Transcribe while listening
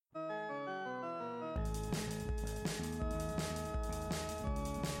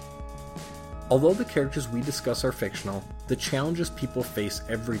Although the characters we discuss are fictional, the challenges people face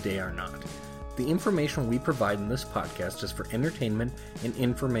every day are not. The information we provide in this podcast is for entertainment and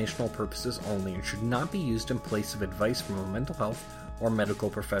informational purposes only and should not be used in place of advice from a mental health or medical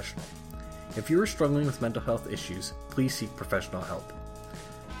professional. If you are struggling with mental health issues, please seek professional help.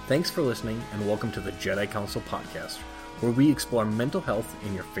 Thanks for listening, and welcome to the Jedi Counsel podcast, where we explore mental health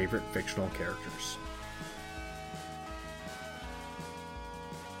in your favorite fictional characters.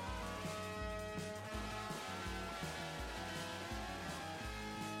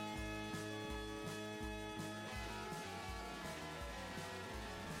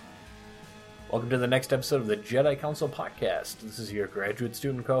 Welcome to the next episode of the Jedi Counsel podcast. This is your graduate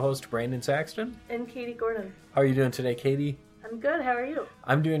student co-host, Brandon Saxton. And Katie Gordon. How are you doing today, Katie? I'm good. How are you?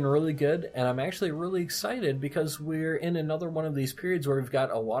 I'm doing really good, and I'm actually really excited because we're in another one of these periods where we've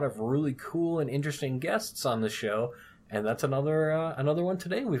got a lot of really cool and interesting guests on the show, and that's another one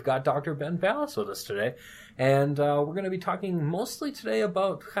today. We've got Dr. Ben Balas with us today, and we're going to be talking mostly today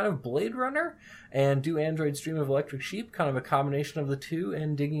about kind of Bladerunner and Do Androids Dream of Electric Sheep, kind of a combination of the two,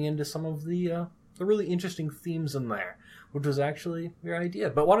 and digging into some of the really interesting themes in there, which was actually your idea.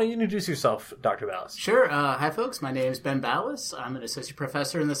 But why don't you introduce yourself, Dr. Balas? Sure. Hi, folks. My name is Ben Balas. I'm an associate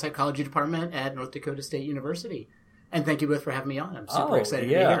professor in the psychology department at North Dakota State University. And thank you both for having me on. I'm super excited to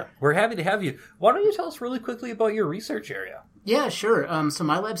be here. We're happy to have you. Why don't you tell us really quickly about your research area? Yeah, sure. So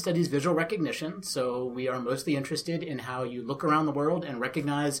my lab studies visual recognition. So we are mostly interested in how you look around the world and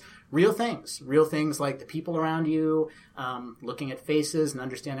recognize real things like the people around you, looking at faces and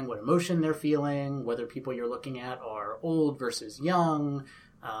understanding what emotion they're feeling, whether people you're looking at are old versus young,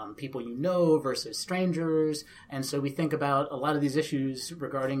 people you know versus strangers. And so we think about a lot of these issues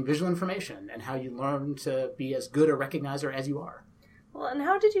regarding visual information and how you learn to be as good a recognizer as you are. Well, and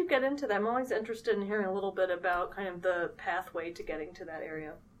how did you get into that? I'm always interested in hearing a little bit about kind of the pathway to getting to that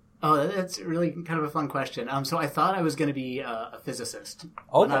area. Oh, that's really kind of a fun question. So I thought I was going to be a physicist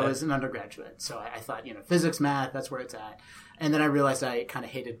when I was an undergraduate. So I thought, physics, math, that's where it's at. And then I realized I kind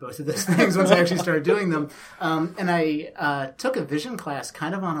of hated both of those things once I actually started doing them. And I took a vision class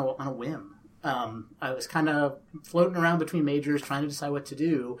kind of on a whim. I was kind of floating around between majors trying to decide what to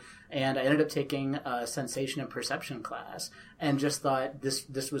do, and I ended up taking a sensation and perception class and just thought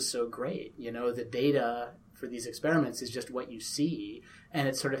this was so great. The data for these experiments is just what you see, and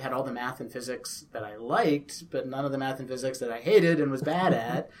it sort of had all the math and physics that I liked, but none of the math and physics that I hated and was bad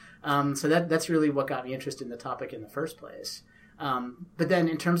at. So that's really what got me interested in the topic in the first place. But then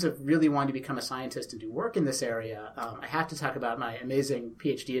in terms of really wanting to become a scientist and do work in this area, I have to talk about my amazing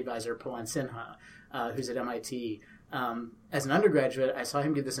PhD advisor, Pawan Sinha, who's at MIT. As an undergraduate, I saw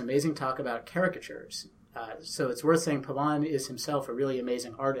him give this amazing talk about caricatures. So it's worth saying Pawan is himself a really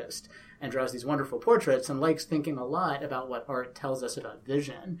amazing artist and draws these wonderful portraits and likes thinking a lot about what art tells us about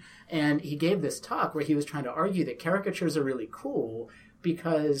vision. And he gave this talk where he was trying to argue that caricatures are really cool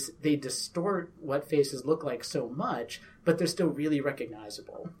because they distort what faces look like so much, but they're still really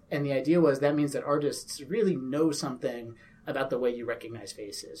recognizable. And the idea was that means that artists really know something about the way you recognize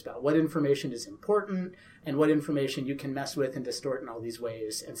faces, about what information is important and what information you can mess with and distort in all these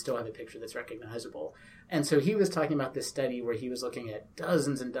ways and still have a picture that's recognizable. And so he was talking about this study where he was looking at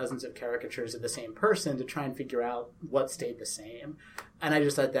dozens and dozens of caricatures of the same person to try and figure out what stayed the same. And I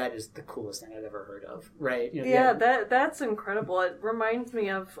just thought that is the coolest thing I've ever heard of, right? That's incredible. It reminds me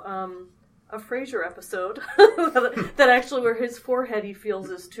of a Frasier episode that actually where his forehead he feels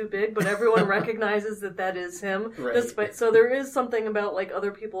is too big, but everyone recognizes that is him. Right. So there is something about like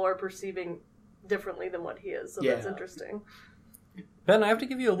other people are perceiving differently than what he is. So that's interesting. Ben, I have to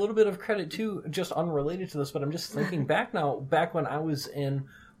give you a little bit of credit too, just unrelated to this, but I'm just thinking back when I was in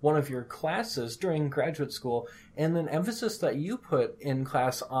one of your classes during graduate school, and an emphasis that you put in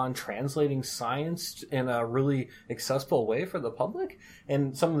class on translating science in a really accessible way for the public.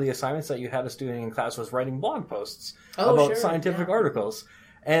 And some of the assignments that you had us doing in class was writing blog posts about scientific articles.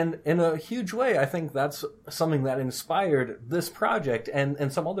 And in a huge way, I think that's something that inspired this project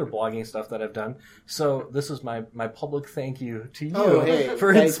and some other blogging stuff that I've done. So this is my public thank you to you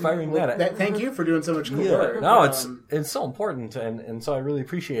for inspiring that. Thank you for doing so much cool work. No, it's so important, and so I really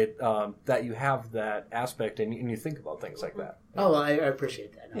appreciate that you have that aspect and you think about things like that. Oh, well, I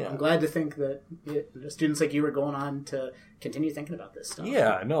appreciate that. I'm glad to think that students like you are going on to continue thinking about this stuff.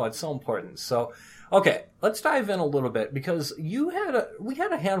 Yeah, no, it's so important. So Okay, let's dive in a little bit because we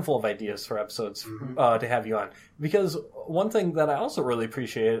had a handful of ideas for episodes to have you on. Because one thing that I also really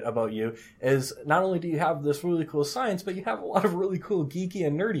appreciate about you is not only do you have this really cool science, but you have a lot of really cool geeky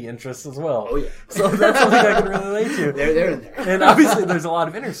and nerdy interests as well. Oh yeah, so that's something I can relate to. They're in there, and obviously there's a lot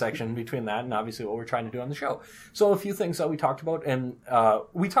of intersection between that and obviously what we're trying to do on the show. So a few things that we talked about, and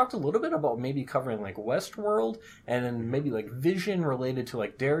we talked a little bit about maybe covering like Westworld and then maybe like Vision related to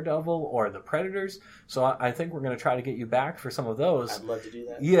like Daredevil or the Predators. So I think we're going to try to get you back for some of those. I'd love to do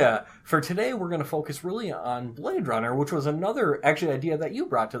that. Yeah. For today, we're going to focus really on Blade Runner, which was another actually idea that you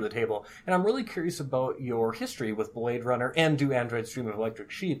brought to the table. And I'm really curious about your history with Blade Runner and Do Androids Dream of Electric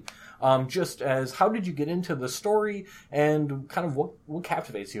Sheep. Just as how did you get into the story and kind of what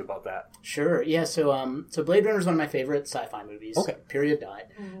captivates you about that? Sure. Yeah. So Blade Runner is one of my favorite sci-fi movies. Okay. Period. Died.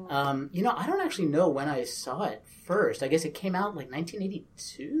 I don't actually know when I saw it first. I guess it came out like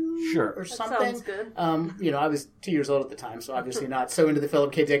 1982 or something. That sounds good. I was 2 years old at the time, so obviously not so into the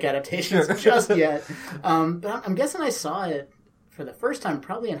Philip K. Dick adaptations just yet. But I'm guessing I saw it for the first time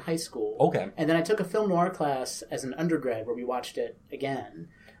probably in high school. Okay. And then I took a film noir class as an undergrad where we watched it again.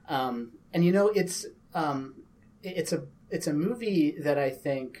 It's a movie that I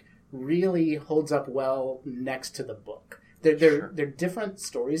think really holds up well next to the book. They're different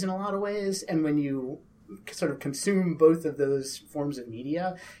stories in a lot of ways, and when you sort of consume both of those forms of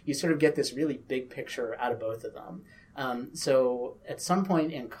media, you sort of get this really big picture out of both of them. So at some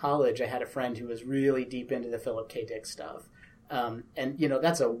point in college, I had a friend who was really deep into the Philip K. Dick stuff.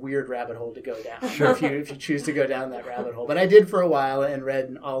 That's a weird rabbit hole to go down if you choose to go down that rabbit hole. But I did for a while and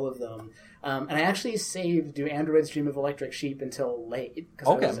read all of them. And I actually saved Do Androids Dream of Electric Sheep until late.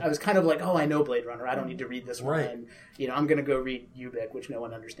 Because I was kind of like, I know Blade Runner. I don't need to read this one. I'm going to go read Ubik, which no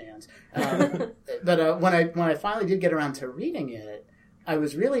one understands. But when I finally did get around to reading it, I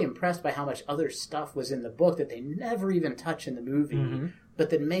was really impressed by how much other stuff was in the book that they never even touch in the movie, but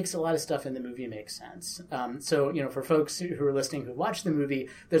that makes a lot of stuff in the movie make sense. For folks who are listening who watch the movie,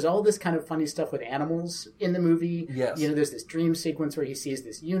 there's all this kind of funny stuff with animals in the movie. Yes. There's this dream sequence where he sees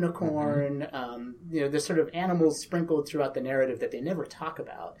this unicorn. There's sort of animals sprinkled throughout the narrative that they never talk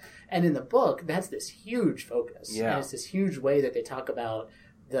about. And in the book, that's this huge focus. Yeah. And it's this huge way that they talk about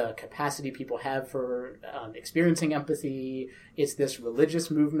the capacity people have for experiencing empathy. It's this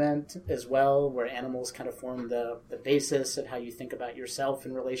religious movement as well, where animals kind of form the basis of how you think about yourself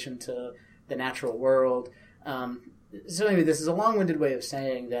in relation to the natural world. So anyway, this is a long-winded way of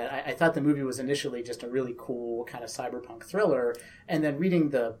saying that I thought the movie was initially just a really cool kind of cyberpunk thriller, and then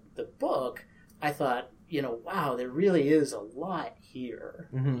reading the book, I thought, wow, there really is a lot here.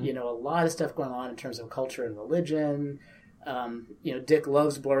 A lot of stuff going on in terms of culture and religion. Dick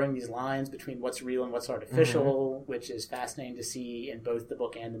loves blurring these lines between what's real and what's artificial, which is fascinating to see in both the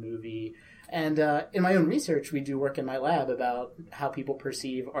book and the movie. And in my own research, we do work in my lab about how people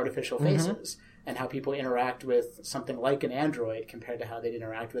perceive artificial faces and how people interact with something like an android compared to how they'd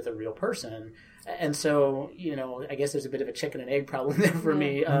interact with a real person. And so, I guess there's a bit of a chicken and egg problem there for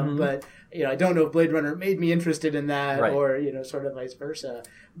me. But, I don't know if Blade Runner made me interested in that or, sort of vice versa.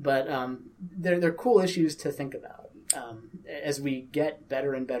 But they're cool issues to think about. As we get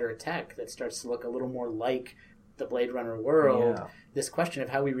better and better tech that starts to look a little more like the Blade Runner world, this question of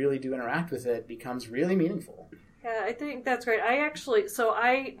how we really do interact with it becomes really meaningful. Yeah, I think that's great.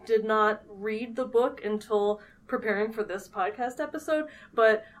 I did not read the book until preparing for this podcast episode,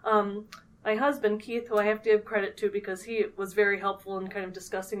 but my husband, Keith, who I have to give credit to because he was very helpful in kind of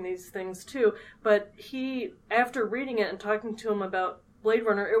discussing these things too, but he, after reading it and talking to him about Blade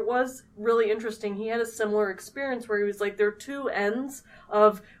Runner, it was really interesting. He had a similar experience where he was like, there are two ends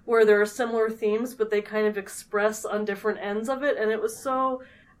of where there are similar themes, but they kind of express on different ends of it. And it was so...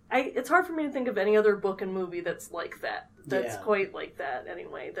 it's hard for me to think of any other book and movie that's like that. That's quite like that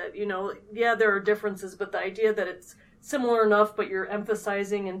anyway. That, there are differences, but the idea that it's similar enough, but you're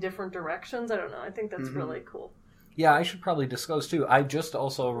emphasizing in different directions, I don't know. I think that's really cool. Yeah, I should probably disclose, too. I just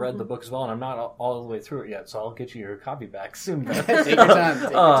also read the book as well, and I'm not all the way through it yet, so I'll get you your copy back soon. Take your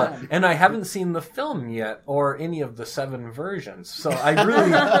time. And I haven't seen the film yet, or any of the 7 versions, so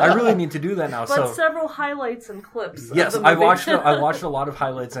I really need to do that now. But several highlights and clips. Yes, I watched a lot of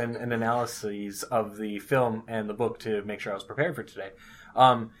highlights and analyses of the film and the book to make sure I was prepared for today.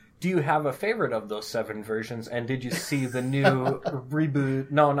 Do you have a favorite of those 7 versions? And did you see the new reboot?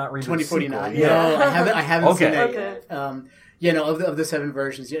 No, not reboot. 2049. Sequel? No, I haven't seen it yet. Of the 7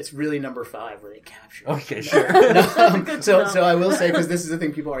 versions, it's really number 5 where they capture it. Okay, sure. So I will say, because this is the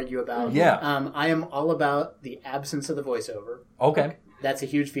thing people argue about. Yeah. I am all about the absence of the voiceover. Okay. That's a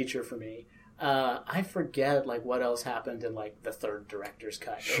huge feature for me. I forget like what else happened in like the third director's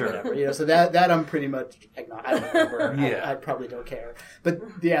cut or Sure. whatever. So that I'm pretty much I don't remember. Yeah. I probably don't care.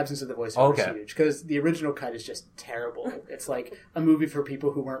 But the absence of the voiceover is huge because the original cut is just terrible. It's like a movie for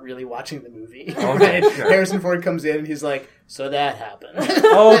people who weren't really watching the movie. Okay, sure. Harrison Ford comes in and he's like, "So that happened."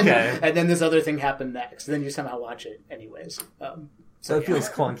 Okay. and then this other thing happened next. And then you somehow watch it anyways. So it feels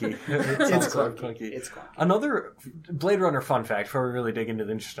clunky. It's clunky. It's clunky. Another Blade Runner fun fact, before we really dig into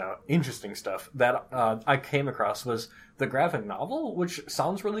the interesting stuff, that I came across was the graphic novel, which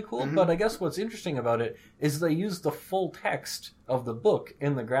sounds really cool, but I guess what's interesting about it is they use the full text of the book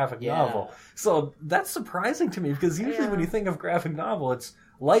in the graphic novel. So that's surprising to me, because usually when you think of graphic novel, it's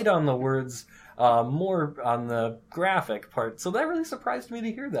light on the words, more on the graphic part. So that really surprised me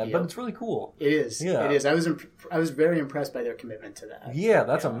to hear that, but it's really cool. It is. Yeah. It is. I was very impressed by their commitment to that. Yeah,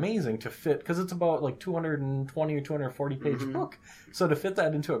 that's amazing to fit, because it's about like 220 or 240 page book. So to fit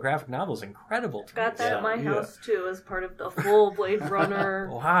that into a graphic novel is incredible. Got that at my house too, as part of the full Blade Runner.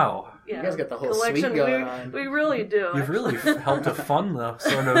 Wow. You guys got the whole collection. suite going on. We really do. You've really helped to fund the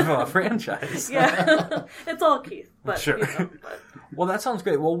sort of franchise. Yeah. It's all Keith. But, Sure. But. Well, that sounds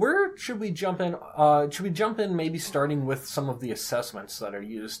great. Well, where should we jump in? Should we jump in maybe starting with some of the assessments that are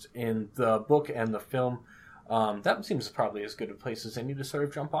used in the book and the film? That seems probably as good a place as any to sort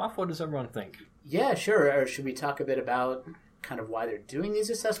of jump off. What does everyone think? Yeah, sure. Or should we talk a bit about kind of why they're doing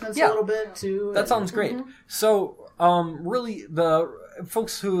these assessments a little bit too? That sounds great. So, really, the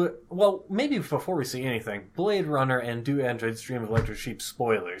folks who, well, maybe before we see anything, Blade Runner and Do Androids Dream of Electric Sheep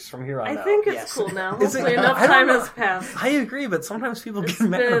spoilers from here on out. I think it's cool now. Is it- Hopefully enough I don't time know. has passed. I agree, but sometimes people It's get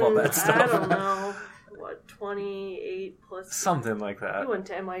mad been, about that stuff. I don't know, 28 plus. Something like that. You went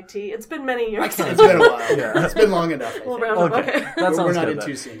to MIT. It's been many years. It's been a while. Yeah. It's been long enough. I We'll think. round up. Okay. Okay. That sounds We're not good in then.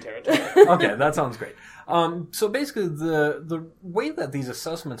 too soon territory. Okay, that sounds great. So basically, the way that these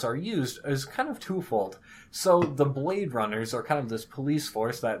assessments are used is kind of twofold. So the Blade Runners are kind of this police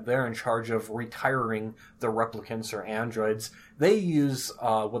force that they're in charge of retiring the replicants or androids. They use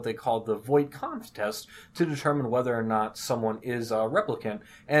what they call the Voight-Kampff test to determine whether or not someone is a replicant.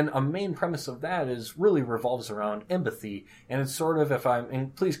 And a main premise of that is really revolves around empathy. And it's sort of,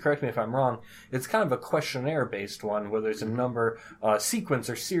 and please correct me if I'm wrong, it's kind of a questionnaire-based one where there's a number, sequence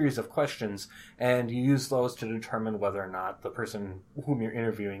or series of questions, and you use those to determine whether or not the person whom you're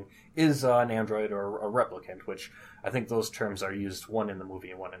interviewing is an android or a replicant, which I think those terms are used, one in the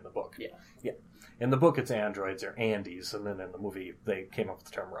movie and one in the book. Yeah. In the book, it's androids or Andes, and then in the movie, they came up with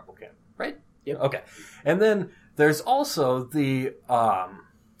the term replicant, right? Yep. Okay. And then there's also the,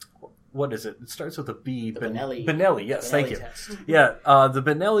 what is it? It starts with a B. Benelli. Benelli, yes, Benelli thank you. test. Yeah, the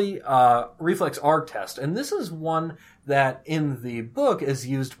Benelli reflex arc test. And this is one that in the book is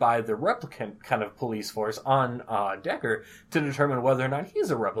used by the replicant kind of police force on Decker to determine whether or not he's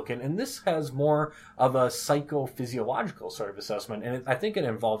a replicant. And this has more of a psychophysiological sort of assessment. And I think it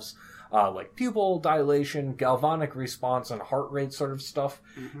involves like pupil dilation, galvanic response, and heart rate sort of stuff.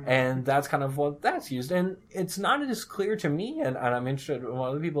 And that's kind of what that's used. And it's not as clear to me, and I'm interested in what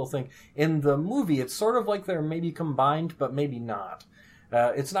other people think. In the movie, it's sort of like they're maybe combined, but maybe not.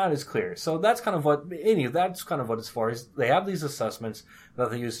 It's not as clear. So that's kind of what it's for, is they have these assessments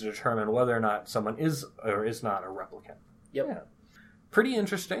that they use to determine whether or not someone is or is not a replicant. Yep. Yeah. Pretty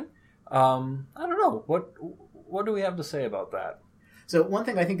interesting. I don't know. What do we have to say about that? So one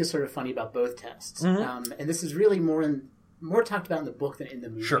thing I think is sort of funny about both tests, and this is really more talked about in the book than in the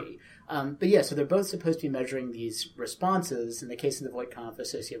movie. Sure. But yeah, so they're both supposed to be measuring these responses. In the case of the Voight-Kampff,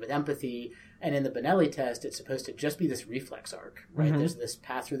 associated with empathy, and in the Benelli test, it's supposed to just be this reflex arc, right? There's this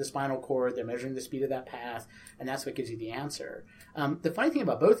path through the spinal cord. They're measuring the speed of that path, and that's what gives you the answer. The funny thing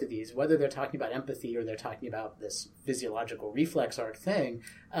about both of these, whether they're talking about empathy or they're talking about this physiological reflex arc thing,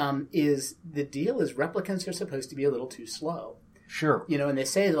 is the deal is replicants are supposed to be a little too slow. Sure. And they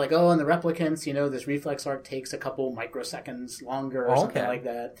say, like, oh, in the replicants, this reflex arc takes a couple microseconds longer or something like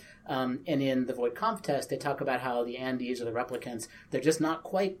that. And in the Voight-Kampff test, they talk about how the Andes or the replicants, they're just not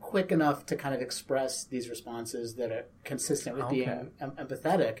quite quick enough to kind of express these responses that are consistent with being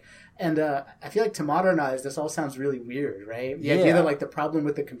empathetic. And I feel like to modernize, this all sounds really weird, right? The idea that, like, the problem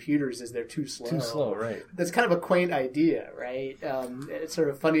with the computers is they're too slow. Too slow, right. That's kind of a quaint idea, right? It's sort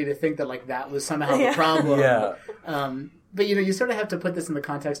of funny to think that, like, that was somehow the problem. Yeah. But, you sort of have to put this in the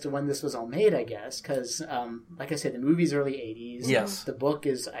context of when this was all made, I guess, because, like I said, the movie's early 80s. Yes. The book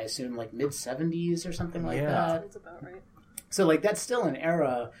is, I assume, like mid-70s or something like that. That's about right. So, like, that's still an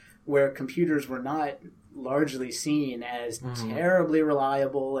era where computers were not largely seen as terribly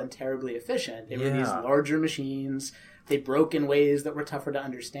reliable and terribly efficient. They were these larger machines they broke in ways that were tougher to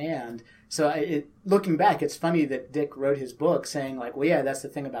understand. So looking back, it's funny that Dick wrote his book saying like, well, yeah, that's the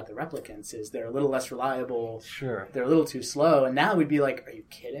thing about the replicants is they're a little less reliable. Sure. They're a little too slow. And now we'd be like, are you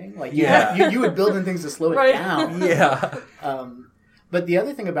kidding? Like, you would build in things to slow it down. Yeah. But the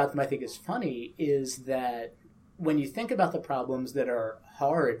other thing about them I think is funny is that when you think about the problems that are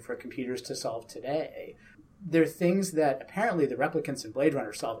hard for computers to solve today, they're things that apparently the replicants in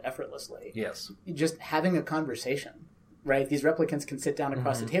Bladerunner solve effortlessly. Yes. Just having a conversation, right? These replicants can sit down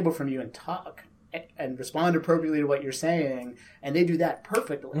across the table from you and talk and respond appropriately to what you're saying, and they do that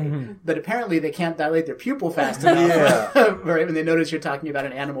perfectly. But apparently they can't dilate their pupil fast enough, right? When they notice you're talking about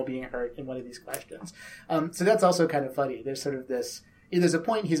an animal being hurt in one of these questions. So that's also kind of funny. There's sort of this... There's a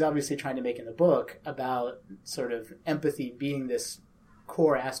point he's obviously trying to make in the book about sort of empathy being this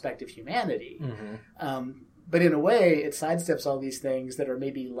core aspect of humanity. But in a way, it sidesteps all these things that are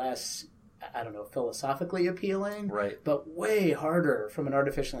maybe less, I don't know, philosophically appealing, right? But way harder from an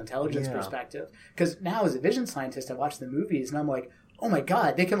artificial intelligence perspective. Because now as a vision scientist, I watch the movies and I'm like, oh my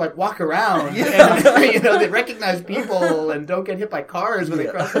God, they can like walk around and, they recognize people and don't get hit by cars when they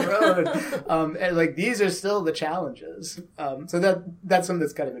cross the road. And like, these are still the challenges. So that's something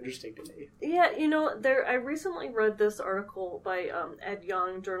that's kind of interesting to me. Yeah, I recently read this article by Ed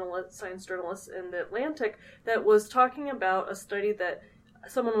Young, science journalist in The Atlantic, that was talking about a study that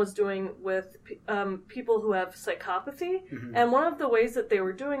someone was doing with people who have psychopathy. And one of the ways that they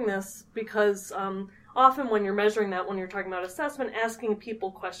were doing this, because often when you're measuring that, when you're talking about assessment, asking people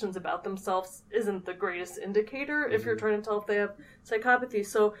questions about themselves isn't the greatest indicator if you're trying to tell if they have psychopathy.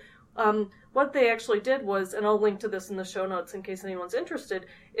 So what they actually did was, and I'll link to this in the show notes in case anyone's interested,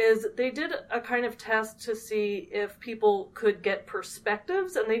 is they did a kind of test to see if people could get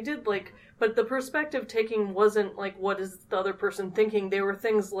perspectives, and they did but the perspective taking wasn't like, what is the other person thinking? They were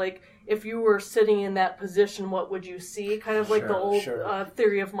things like, if you were sitting in that position, what would you see? Kind of like the old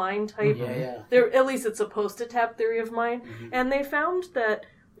theory of mind type. At least it's supposed to tap theory of mind. And they found that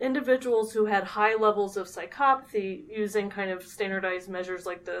individuals who had high levels of psychopathy, using kind of standardized measures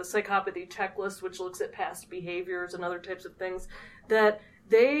like the psychopathy checklist, which looks at past behaviors and other types of things, that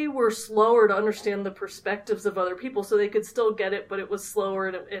they were slower to understand the perspectives of other people. So they could still get it, but it was slower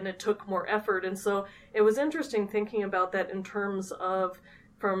and it took more effort. And so it was interesting thinking about that in terms of,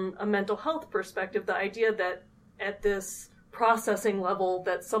 from a mental health perspective, the idea that at this processing level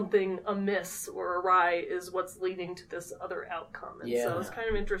that something amiss or awry is what's leading to this other outcome. And so it's kind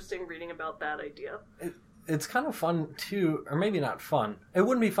of interesting reading about that idea. It's kind of fun too, or maybe not fun. It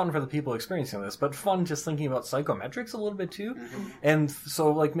wouldn't be fun for the people experiencing this, but fun just thinking about psychometrics a little bit too. And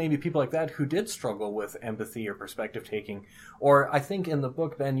so like maybe people like that who did struggle with empathy or perspective taking, or I think in the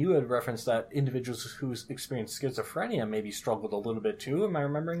book, Ben, you had referenced that individuals who experienced schizophrenia maybe struggled a little bit too. Am I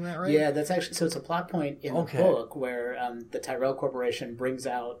remembering that right? Yeah, that's actually, so it's a plot point in the book where the Tyrell Corporation brings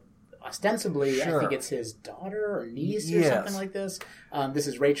out ostensibly, I think it's his daughter or niece or something like this. This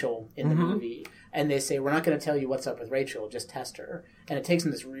is Rachel in the movie. And they say, we're not going to tell you what's up with Rachel, just test her. And it takes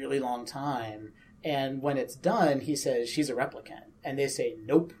him this really long time. And when it's done, he says, she's a replicant. And they say,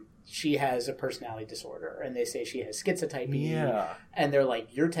 nope, she has a personality disorder. And they say she has schizotype E. And they're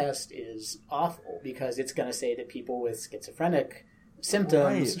like, your test is awful because it's going to say that people with schizophrenic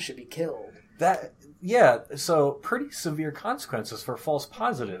symptoms should be killed. So pretty severe consequences for false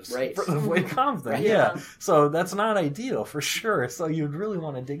positives. Right. For the way comes then. So that's not ideal for sure. So you'd really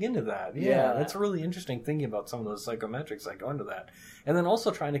want to dig into that. That's really interesting thinking about some of those psychometrics that go into that. And then also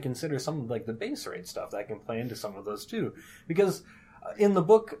trying to consider some of like the base rate stuff that can play into some of those too. Because in the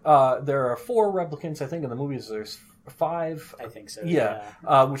book, there are 4 replicants. I think in the movies there's 5. I think so.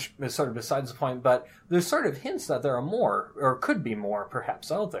 Which is sort of besides the point, but there's sort of hints that there are more, or could be more,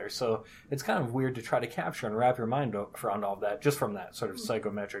 perhaps out there. So it's kind of weird to try to capture and wrap your mind around all of that just from that sort of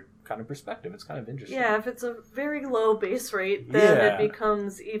psychometric kind of perspective. It's kind of interesting. Yeah, if it's a very low base rate, then it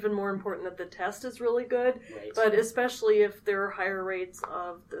becomes even more important that the test is really good. Right. But especially if there are higher rates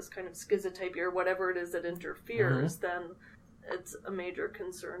of this kind of schizotypy or whatever it is that interferes, then it's a major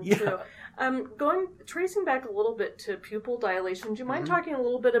concern too. Tracing back a little bit to pupil dilation, do you mind talking a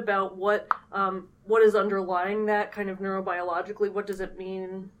little bit about what is underlying that kind of neurobiologically? What does it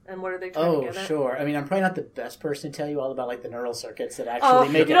mean, and what are they trying to get at? Oh, sure. I mean, I'm probably not the best person to tell you all about like the neural circuits that actually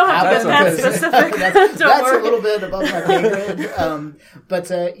make it happen. You don't have to get that specific. that's a little bit above my pay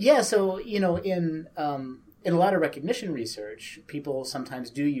grade. So in a lot of recognition research, people sometimes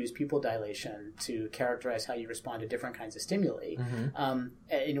do use pupil dilation to characterize how you respond to different kinds of stimuli.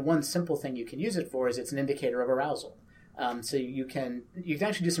 And one simple thing you can use it for is it's an indicator of arousal. So you can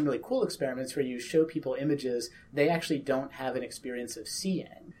actually do some really cool experiments where you show people images they actually don't have an experience of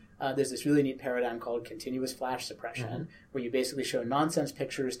seeing. there's this really neat paradigm called continuous flash suppression, where you basically show nonsense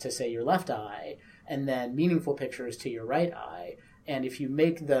pictures to, say, your left eye, and then meaningful pictures to your right eye. And if you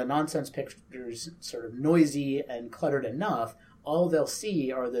make the nonsense pictures sort of noisy and cluttered enough, all they'll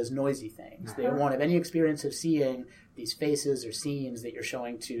see are those noisy things. They won't have any experience of seeing these faces or scenes that you're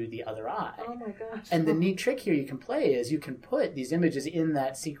showing to the other eye. Oh my gosh. And the neat trick here you can play is you can put these images in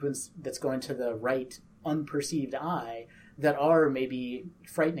that sequence that's going to the right unperceived eye that are maybe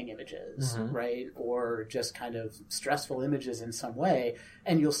frightening images, right? Or just kind of stressful images in some way.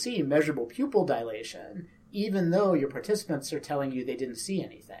 And you'll see measurable pupil dilation, even though your participants are telling you they didn't see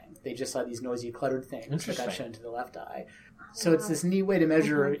anything. They just saw these noisy, cluttered things that got shown to the left eye. So it's this neat way to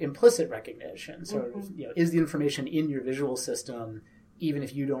measure implicit recognition. So, is the information in your visual system, even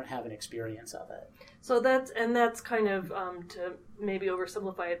if you don't have an experience of it? So that's kind of to maybe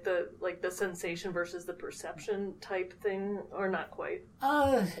oversimplify it, the sensation versus the perception type thing, or not quite.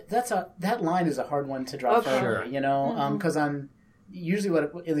 That line is a hard one to draw firmly, because I'm usually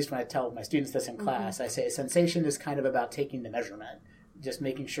at least when I tell my students this in class, I say sensation is kind of about taking the measurement. Just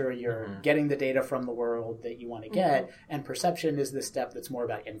making sure you're getting the data from the world that you want to get, and perception is the step that's more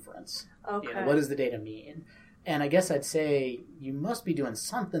about inference. Okay. What does the data mean? And I guess I'd say you must be doing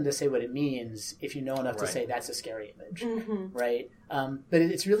something to say what it means if you know enough to say that's a scary image, right? But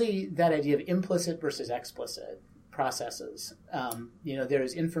it's really that idea of implicit versus explicit processes.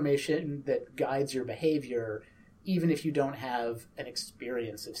 There's information that guides your behavior even if you don't have an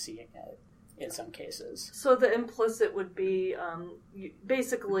experience of seeing it. In some cases. So the implicit would be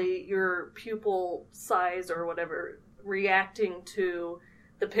basically your pupil size or whatever reacting to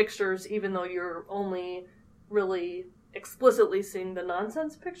the pictures, even though you're only really explicitly seeing the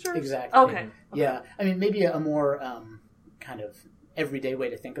nonsense pictures? Exactly. Okay. Yeah. I mean, maybe a more kind of everyday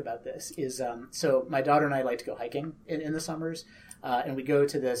way to think about this is, so my daughter and I like to go hiking in the summers. And we go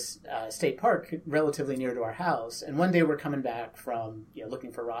to this state park relatively near to our house. And one day we're coming back from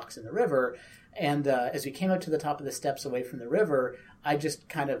looking for rocks in the river. And as we came up to the top of the steps away from the river, I just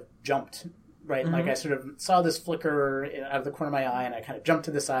kind of jumped, right? Like I sort of saw this flicker out of the corner of my eye, and I kind of jumped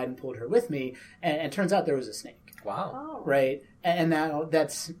to the side and pulled her with me. And it turns out there was a snake. Wow. Oh. Right? And now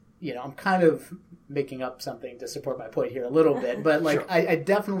that's, I'm kind of making up something to support my point here a little bit. But like, I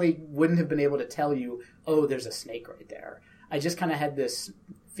definitely wouldn't have been able to tell you, oh, there's a snake right there. I just kind of had this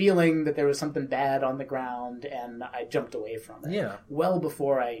feeling that there was something bad on the ground, and I jumped away from it. Yeah. Well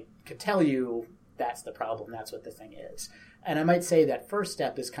before I could tell you that's the problem, that's what the thing is. And I might say that first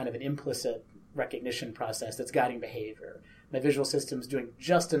step is kind of an implicit recognition process that's guiding behavior. My visual system's doing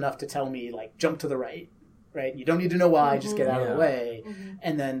just enough to tell me, like, jump to the right? You don't need to know why, just get out of the way.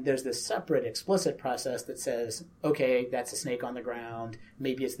 And then there's this separate explicit process that says, okay, that's a snake on the ground.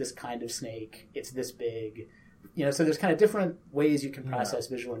 Maybe it's this kind of snake. It's this big. So there's kind of different ways you can process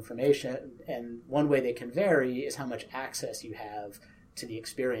visual information, and one way they can vary is how much access you have to the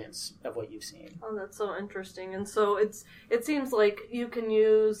experience of what you've seen. Oh, that's so interesting. And so it seems like you can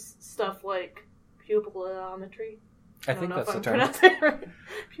use stuff like pupillometry. I think that's the term. Right.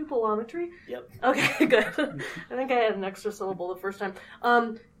 Pupillometry? Yep. Okay, good. I think I had an extra syllable the first time.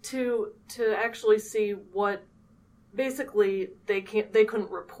 To actually see what basically they couldn't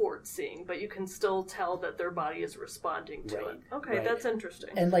report seeing, but you can still tell that their body is responding to it. Okay, that's interesting.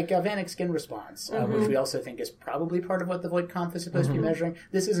 And like galvanic skin response, which we also think is probably part of what the Voight-Kampf is supposed to be measuring.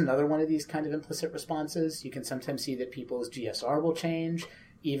 This is another one of these kind of implicit responses. You can sometimes see that people's GSR will change,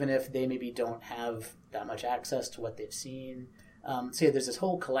 even if they maybe don't have that much access to what they've seen. So there's this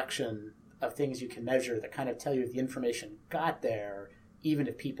whole collection of things you can measure that kind of tell you if the information got there, even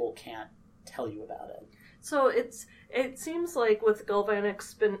if people can't tell you about it. So it seems like with galvanic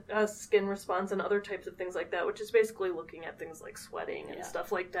skin response and other types of things like that, which is basically looking at things like sweating and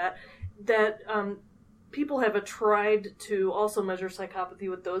stuff like that, that people have tried to also measure psychopathy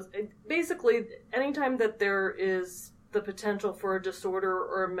with those. Basically, anytime that there is the potential for a disorder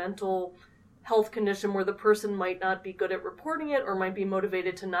or a mental health condition where the person might not be good at reporting it or might be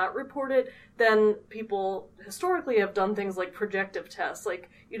motivated to not report it, then people historically have done things like projective tests.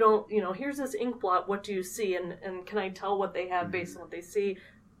 Like, here's this ink blot, what do you see? And can I tell what they have based on what they see?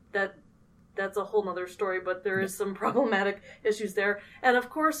 That's a whole nother story, but there is some problematic issues there. And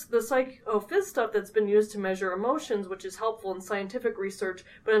of course, the psychophys stuff that's been used to measure emotions, which is helpful in scientific research,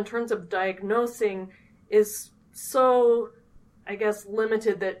 but in terms of diagnosing is so, I guess,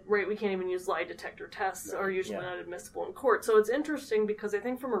 limited that, we can't even use lie detector tests are usually not admissible in court. So it's interesting because I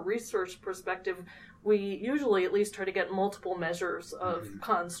think from a research perspective, we usually at least try to get multiple measures of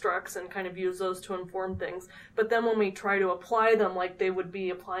constructs and kind of use those to inform things. But then when we try to apply them like they would be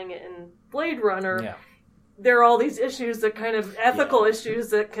applying it in Bladerunner, there are all these issues that kind of ethical issues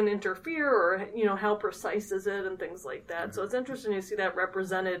that can interfere, or how precise is it and things like that. Mm-hmm. So it's interesting to see that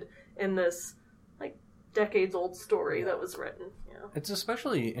represented in this like decades old story that was written. It's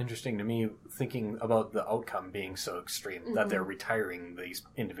especially interesting to me thinking about the outcome being so extreme that they're retiring these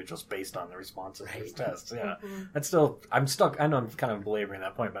individuals based on the responses to these tests. Yeah, that's still, I'm stuck. I know I'm kind of belaboring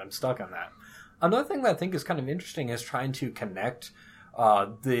that point, but I'm stuck on that. Another thing that I think is kind of interesting is trying to connect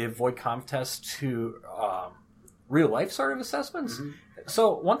the Voight-Kampff test to real life sort of assessments. Mm-hmm.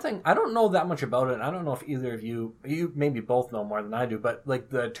 So one thing, I don't know that much about it, and I don't know if either of you maybe both know more than I do, but like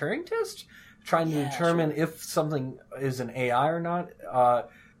the Turing test, trying to determine if something is an AI or not.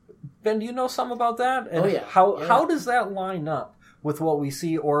 Ben, do you know some about that? And how does that line up with what we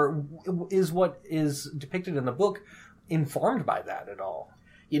see, or is what is depicted in the book informed by that at all?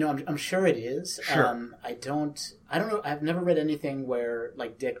 I'm sure it is. Sure. I don't know. I've never read anything where,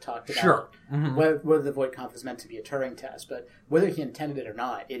 like Dick talked about whether the Voight-Kampff is meant to be a Turing test, but whether he intended it or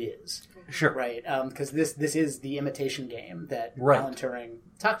not, it is. Sure. Right. Because this is the imitation game that Alan Turing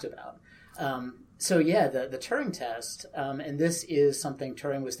talked about. The Turing test, and this is something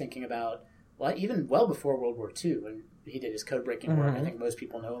Turing was thinking about, even well before World War II, when he did his code-breaking work, I think most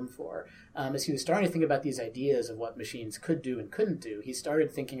people know him for. As he was starting to think about these ideas of what machines could do and couldn't do, he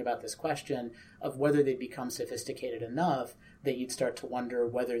started thinking about this question of whether they'd become sophisticated enough that you'd start to wonder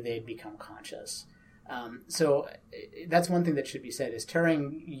whether they'd become conscious. So that's one thing that should be said, is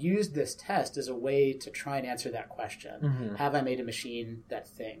Turing used this test as a way to try and answer that question. Mm-hmm. Have I made a machine that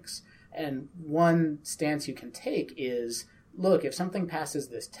thinks? And one stance you can take is, look, if something passes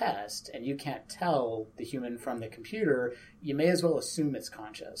this test and you can't tell the human from the computer, you may as well assume it's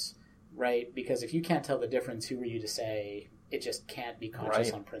conscious, right? Because if you can't tell the difference, who are you to say it just can't be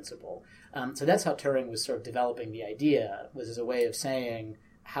conscious on principle? So that's how Turing was sort of developing the idea, was as a way of saying,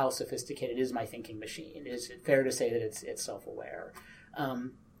 how sophisticated is my thinking machine? Is it fair to say that it's self-aware?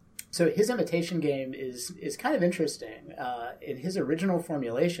 So his imitation game is kind of interesting. In his original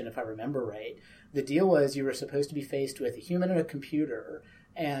formulation, if I remember right, the deal was you were supposed to be faced with a human and a computer,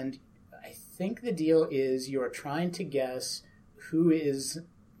 and I think the deal is you're trying to guess who is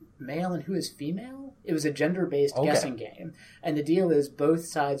male and who is female. It was a gender-based guessing game, and the deal is both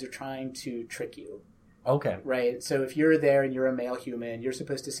sides are trying to trick you. Okay. Right? So if you're there and you're a male human, you're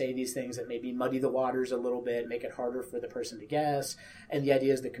supposed to say these things that maybe muddy the waters a little bit, make it harder for the person to guess. And the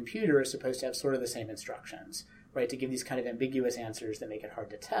idea is the computer is supposed to have sort of the same instructions, right? To give these kind of ambiguous answers that make it hard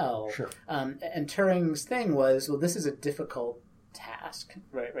to tell. Sure. And Turing's thing was, well, this is a difficult task,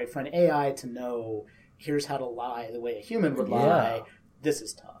 right? For an AI to know, here's how to lie the way a human would lie, this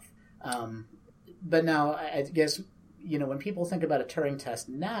is tough. But now, I guess, when people think about a Turing test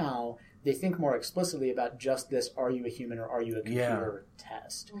now, they think more explicitly about just this, are you a human or are you a computer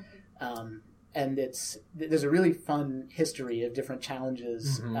test. And there's a really fun history of different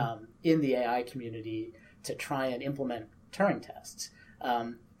challenges in the AI community to try and implement Turing tests.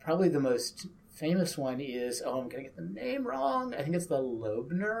 Probably the most famous one is, I'm going to get the name wrong, I think it's the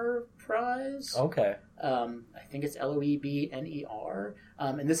Loebner Prize. Okay. I think it's Loebner.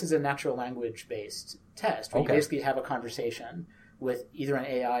 And this is a natural language-based test where you basically have a conversation with either an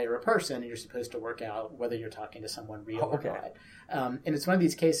AI or a person, and you're supposed to work out whether you're talking to someone real or not. And it's one of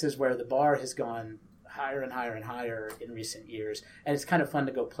these cases where the bar has gone higher and higher and higher in recent years, and it's kind of fun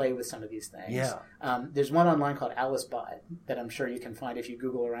to go play with some of these things. Yeah. There's one online called AliceBot that I'm sure you can find if you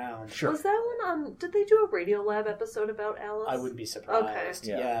Google around. Sure. Was that one on? Did they do a Radiolab episode about Alice? I wouldn't be surprised.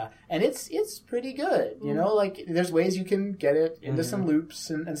 Okay. Yeah. And it's pretty good. Like there's ways you can get it into some loops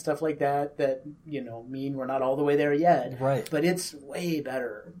and stuff like that mean we're not all the way there yet. Right. But it's way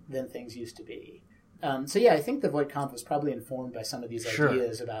better than things used to be. I think the Voight-Kampff was probably informed by some of these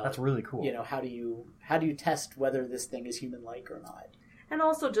ideas about. That's really cool. How do you test whether this thing is human-like or not? And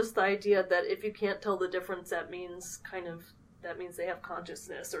also just the idea that if you can't tell the difference, that means they have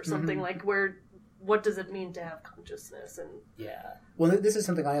consciousness or something like what does it mean to have consciousness? And well, this is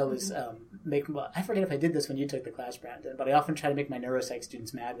something I always make. I forget if I did this when you took the class, Brandon, but I often try to make my neuropsych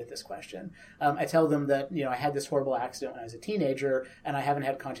students mad with this question. I tell them that I had this horrible accident when I was a teenager, and I haven't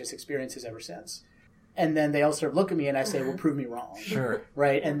had conscious experiences ever since. And then they all sort of look at me and I say, well, prove me wrong. Sure.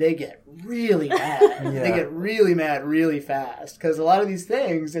 Right? And they get really mad. They get really mad really fast. Because a lot of these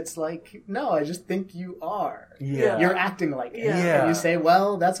things, it's like, no, I just think you are. Yeah. You're acting like it. Yeah. And you say,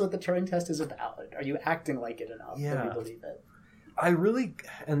 well, that's what the Turing test is about. Are you acting like it enough that you believe it? I really,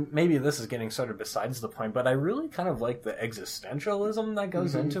 and maybe this is getting sort of besides the point, but I really kind of like the existentialism that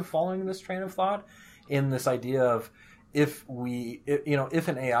goes into following this train of thought in this idea of, if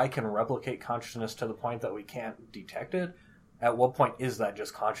an AI can replicate consciousness to the point that we can't detect it, at what point is that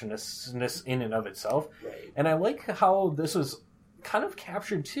just consciousness in and of itself? Right. And I like how this was kind of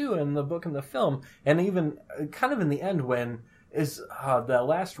captured too in the book and the film, and even kind of in the end when the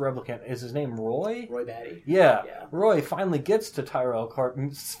last replicant, is his name Roy? Roy Batty. Yeah. Roy finally gets to Tyrell Court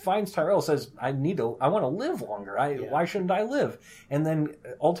and finds Tyrell, says, I want to live longer. Why shouldn't I live? And then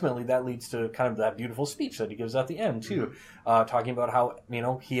ultimately that leads to kind of that beautiful speech that he gives at the end too, talking about how,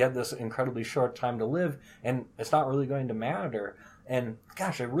 he had this incredibly short time to live and it's not really going to matter. And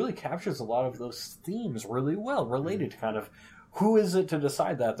gosh, it really captures a lot of those themes really well, related to kind of who is it to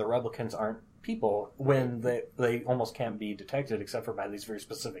decide that the replicants aren't people when they almost can't be detected except for by these very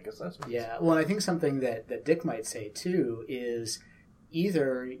specific assessments. Yeah, well, I think something that Dick might say too is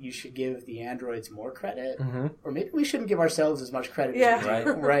either you should give the androids more credit, or maybe we shouldn't give ourselves as much credit as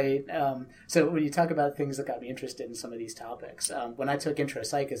we do, right? So when you talk about things that got me interested in some of these topics, when I took intro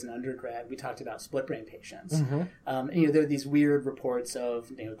psych as an undergrad, we talked about split brain patients. And, there are these weird reports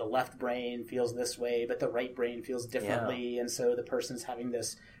of, the left brain feels this way, but the right brain feels differently, and so the person's having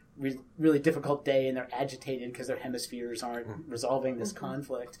this really difficult day and they're agitated because their hemispheres aren't resolving this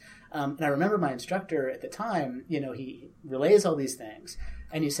conflict. And I remember my instructor at the time, he relays all these things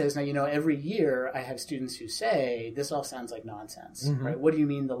and he says, now, every year I have students who say, this all sounds like nonsense, right? What do you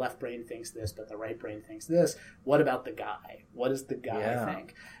mean the left brain thinks this, but the right brain thinks this? What about the guy? What does the guy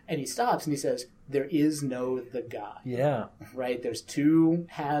think? And he stops and he says, there is no the guy. Yeah. Right? There's two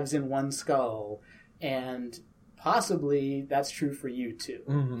halves in one skull, and possibly that's true for you too.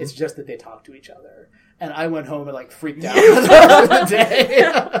 It's just that they talk to each other. And I went home and freaked out for the rest of the day.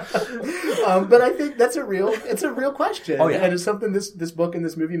 But I think it's a real question. Oh, yeah. And it's something this book and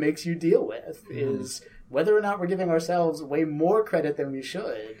this movie makes you deal with, is whether or not we're giving ourselves way more credit than we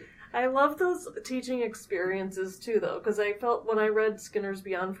should. I love those teaching experiences too, though, because I felt when I read Skinner's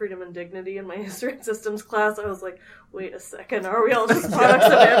Beyond Freedom and Dignity in my history and systems class, I was like, wait a second, are we all just products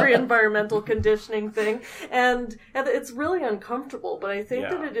of every environmental conditioning thing? And it's really uncomfortable, but I think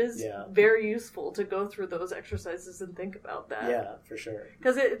that it is very useful to go through those exercises and think about that. Yeah, for sure.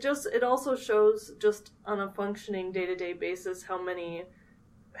 Because it also shows just on a functioning day-to-day basis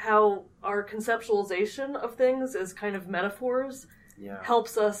how our conceptualization of things as kind of metaphors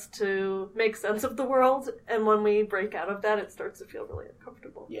helps us to make sense of the world, and when we break out of that, it starts to feel really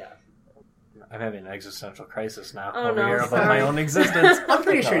uncomfortable. Yeah. I'm having an existential crisis now here about my own existence. I'm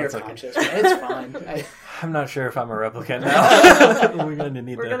pretty sure you're conscious, right? It's fine. I'm not sure if I'm a replicant now. We're going to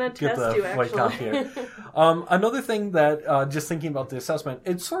need to get the white count here. Another thing that, just thinking about the assessment,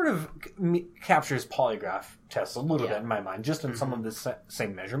 it sort of captures polygraph tests a little bit in my mind, just in some of the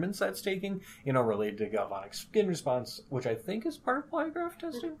same measurements that's taking, related to galvanic skin response, which I think is part of polygraph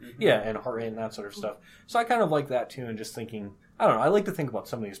testing. Yeah, and heart rate and that sort of stuff. So I kind of like that too, and just thinking, I don't know, I like to think about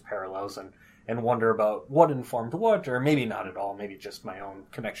some of these parallels and wonder about what informed what, or maybe not at all, maybe just my own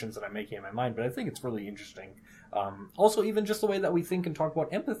connections that I'm making in my mind, but I think it's really interesting. Also, even just the way that we think and talk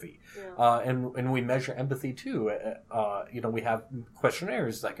about empathy, and we measure empathy too. We have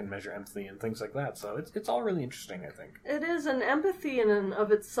questionnaires that can measure empathy and things like that, so it's all really interesting, I think. It is, and empathy in and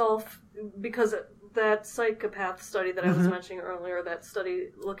of itself, because that psychopath study that I was mentioning earlier, that study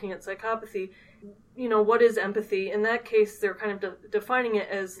looking at psychopathy, what is empathy? In that case, they're kind of defining it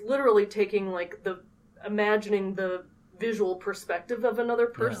as literally taking imagining the visual perspective of another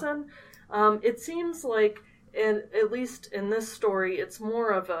person. Yeah. It seems like, at least in this story, it's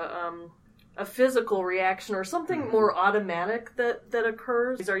more of a physical reaction or something more automatic that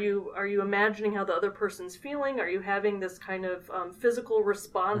occurs. Are you imagining how the other person's feeling? Are you having this kind of physical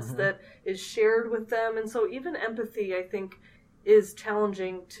response that is shared with them? And so even empathy, I think, is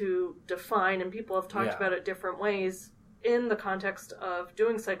challenging to define, and people have talked about it different ways in the context of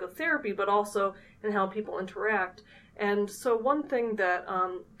doing psychotherapy, but also in how people interact. And so one thing that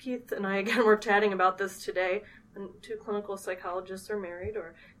Keith and I, again, were chatting about this today, and two clinical psychologists are married,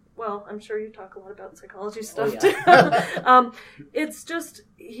 well, I'm sure you talk a lot about psychology stuff too. It's just,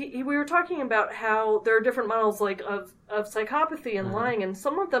 we were talking about how there are different models of psychopathy and lying, and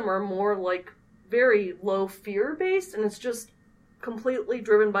some of them are more very low fear based, and it's just completely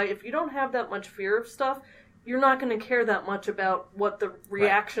driven by, if you don't have that much fear of stuff, you're not going to care that much about what the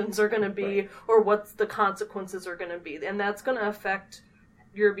reactions are going to be or what the consequences are going to be, and that's going to affect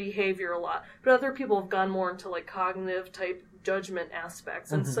your behavior a lot. But other people have gone more into cognitive type judgment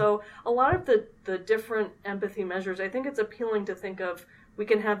aspects, and so a lot of the different empathy measures, I think it's appealing to think of, we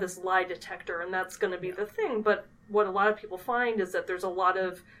can have this lie detector and that's going to be the thing, but what a lot of people find is that there's a lot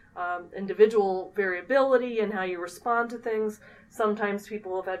of individual variability in how you respond to things. Sometimes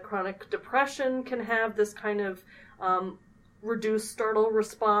people who've had chronic depression can have this kind of reduced startle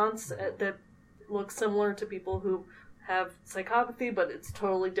response that looks similar to people who have psychopathy, but it's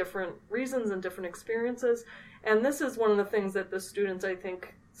totally different reasons and different experiences. And this is one of the things that the students, I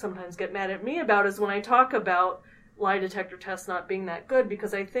think, sometimes get mad at me about, is when I talk about lie detector tests not being that good,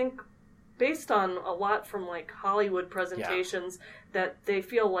 because I think, based on a lot from like Hollywood presentations, that they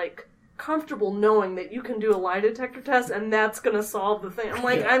feel like comfortable knowing that you can do a lie detector test and that's going to solve the thing. I'm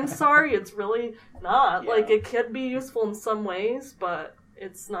like, I'm sorry, it's really not. Like, it could be useful in some ways, but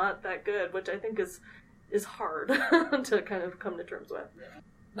it's not that good, which I think is hard to kind of come to terms with.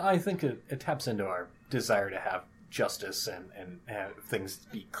 No, I think it taps into our desire to have justice and have things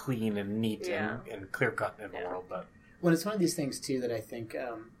be clean and neat and clear-cut in the world. But well, it's one of these things, too, that I think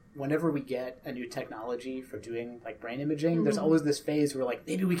whenever we get a new technology for doing like brain imaging, there's always this phase where like,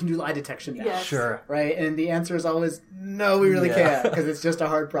 maybe we can do lie detection now. Yes. Sure. Right? And the answer is always, no, we really can't, because it's just a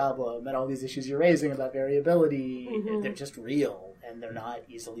hard problem. And all these issues you're raising about variability, they're just real, and they're not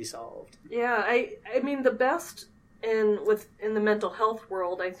easily solved. Yeah, I mean, the best in the mental health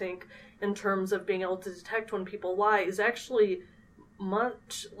world, I think, in terms of being able to detect when people lie, is actually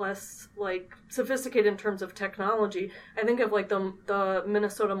much less like sophisticated in terms of technology. I think of like the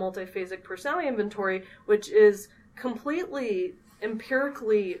Minnesota Multiphasic Personality Inventory, which is completely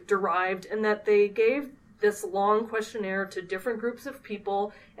empirically derived, in that they gave this long questionnaire to different groups of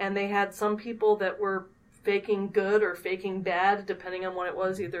people, and they had some people that were faking good or faking bad, depending on what it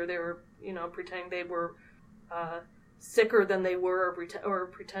was. Either they were, pretending they were sicker than they were, or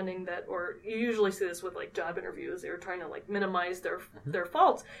pretending that, or you usually see this with like job interviews, they were trying to like minimize their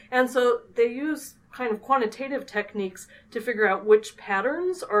faults. And so they use kind of quantitative techniques to figure out which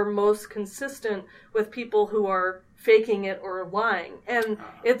patterns are most consistent with people who are faking it or lying. And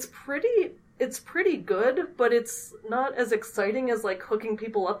it's pretty good, but it's not as exciting as like hooking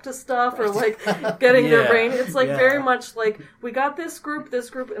people up to stuff or like getting their brain. It's like very much like, we got this group,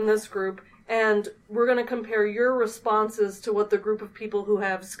 and this group, and we're going to compare your responses to what the group of people who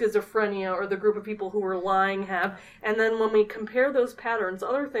have schizophrenia or the group of people who are lying have. And then when we compare those patterns, the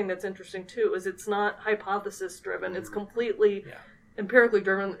other thing that's interesting too is it's not hypothesis driven. It's completely empirically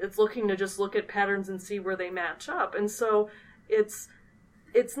driven. It's looking to just look at patterns and see where they match up. And so it's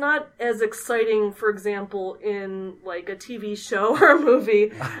not as exciting, for example, in like a TV show or a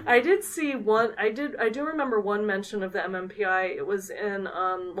movie. I did see one. I do remember one mention of the MMPI. It was in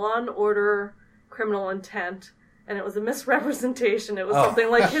Law and Order: Criminal Intent, and it was a misrepresentation. It was something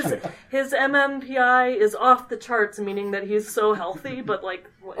like his MMPI is off the charts, meaning that he's so healthy. But like,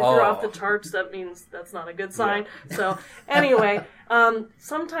 if you're off the charts, that means that's not a good sign. Yeah. So anyway.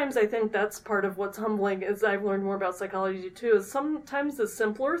 Sometimes I think that's part of what's humbling, as I've learned more about psychology too, is sometimes the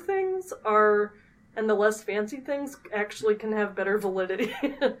simpler things and the less fancy things actually can have better validity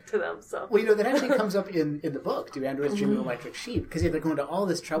to them. So, well, that actually comes up in the book, Do Androids Dream of Electric Sheep? Because they're going to all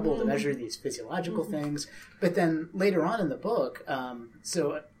this trouble to measure these physiological things. But then later on in the book,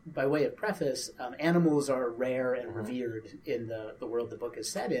 so by way of preface, animals are rare and revered in the world the book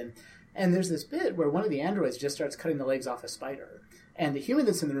is set in. And there's this bit where one of the androids just starts cutting the legs off a spider. And the human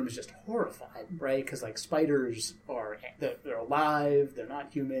that's in the room is just horrified, right? Because, like, spiders they're alive, they're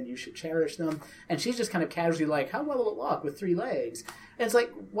not human, you should cherish them. And she's just kind of casually like, how well will it walk with 3 legs? And it's like,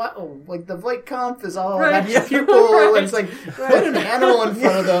 what? Like, the Voight Kampf is all about your pupil. Right. And it's like, put an animal in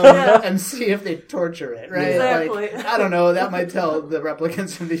front of them and see if they torture it, right? Exactly. Like, I don't know, that might tell the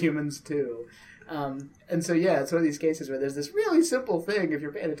replicants from the humans, too. And so, it's one of these cases where there's this really simple thing, if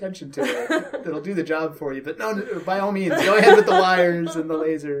you're paying attention to it, that'll do the job for you. But no, by all means, go ahead with the wires and the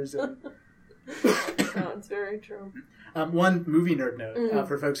lasers. No, it's very true. One movie nerd note,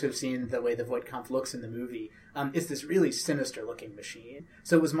 for folks who have seen the way the Voight Kampf looks in the movie, it's this really sinister-looking machine.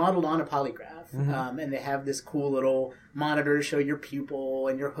 So it was modeled on a polygraph, and they have this cool little monitor to show your pupil,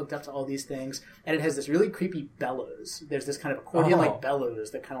 and you're hooked up to all these things, and it has this really creepy bellows. There's this kind of accordion-like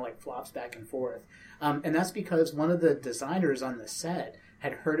bellows that kind of like flops back and forth. And that's because one of the designers on the set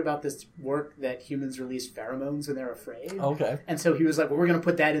had heard about this work that humans release pheromones when they're afraid. Okay. And so he was like, well, we're going to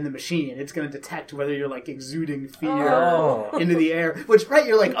put that in the machine. It's going to detect whether you're like exuding fear into the air. Which, right,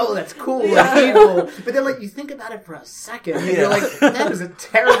 you're like, oh, that's cool and evil. But then, like, you think about it for a second, and you're like, that is a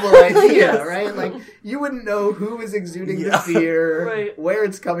terrible idea, right? Like, you wouldn't know who is exuding the fear, where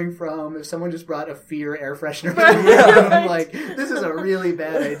it's coming from, if someone just brought a fear air freshener in the room. Like, this is a really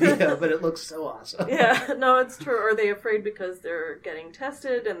bad idea, but it looks so awesome. Yeah, no, it's true. Are they afraid because they're getting tested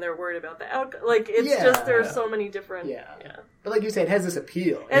and they're worried about the outcome? Like, it's just, there's so many different... But like you say, it has this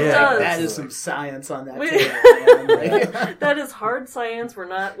appeal. It does. That is some science on that table. That is hard science. We're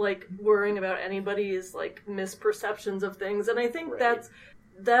not, like, worrying about anybody's, like, misperceptions of things. And I think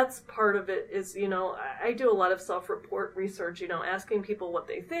that's part of it is, I do a lot of self-report research, asking people what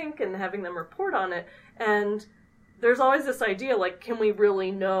they think and having them report on it. And there's always this idea, like, can we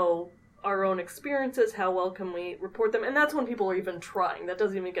really know our own experiences? How well can we report them? And that's when people are even trying. That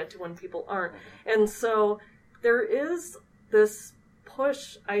doesn't even get to when people aren't. And so there is this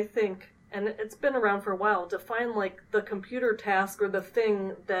push, I think, and it's been around for a while, to find, like, the computer task or the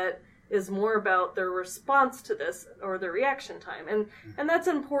thing that is more about their response to this or their reaction time. And that's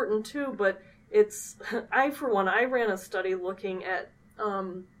important too, but it's, I ran a study looking at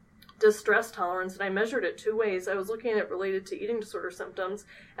distress tolerance, and I measured it 2 ways. I was looking at it related to eating disorder symptoms,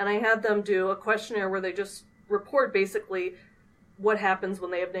 and I had them do a questionnaire where they just report basically what happens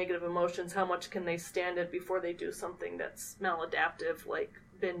when they have negative emotions, how much can they stand it before they do something that's maladaptive, like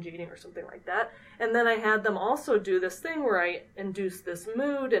binge eating or something like that. And then I had them also do this thing where I induced this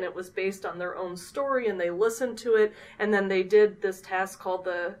mood, and it was based on their own story, and they listened to it, and then they did this task called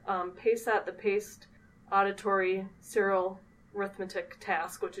the PACEAT, the Paced Auditory Serial Arithmetic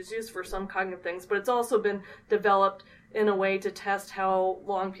task, which is used for some cognitive things, but it's also been developed in a way to test how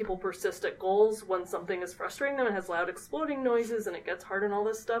long people persist at goals when something is frustrating them and has loud exploding noises and it gets hard and all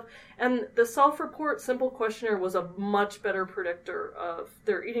this stuff. And the self-report simple questionnaire was a much better predictor of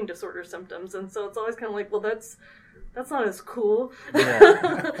their eating disorder symptoms. And so it's always kind of like, well, that's not as cool,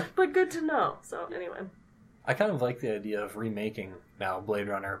 but good to know. So anyway. I kind of like the idea of remaking now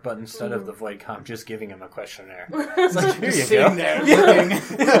Bladerunner, but instead of the void comp, just giving him a questionnaire. It's like, here you go. There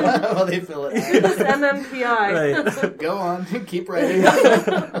looking while they fill it out. This MMPI. Right. Go on, keep writing.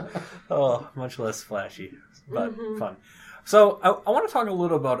 Oh, much less flashy, but fun. So I want to talk a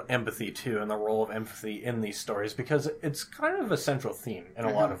little about empathy, too, and the role of empathy in these stories, because it's kind of a central theme in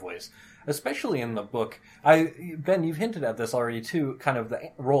a lot of ways. Especially in the book. Ben, you've hinted at this already too, kind of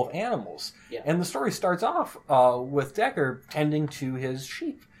the role of animals. Yeah. And the story starts off with Decker tending to his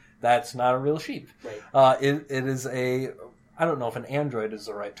sheep. That's not a real sheep. Right. It is a, I don't know if an android is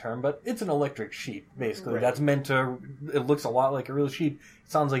the right term, but it's an electric sheep, basically. Right. That's meant to, it looks a lot like a real sheep.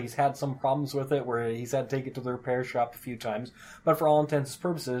 It sounds like he's had some problems with it, where he's had to take it to the repair shop a few times. But for all intents and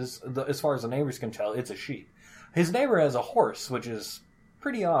purposes, as far as the neighbors can tell, it's a sheep. His neighbor has a horse, which is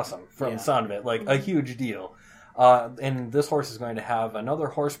pretty awesome from the sound of it, like a huge deal. And this horse is going to have another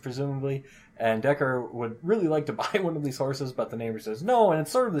horse, presumably, and Decker would really like to buy one of these horses, but the neighbor says no, and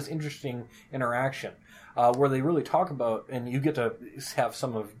it's sort of this interesting interaction where they really talk about, and you get to have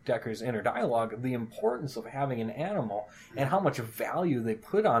some of Decker's inner dialogue, the importance of having an animal and how much value they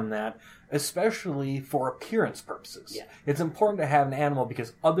put on that, especially for appearance purposes. Yeah. It's important to have an animal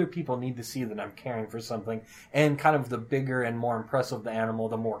because other people need to see that I'm caring for something, and kind of the bigger and more impressive the animal,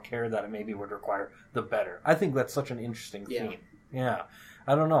 the more care that it maybe would require, the better. I think that's such an interesting theme. Yeah.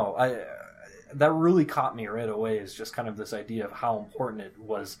 I don't know. That really caught me right away, is just kind of this idea of how important it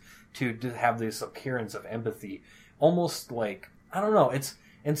was to have this appearance of empathy. Almost like, I don't know, it's,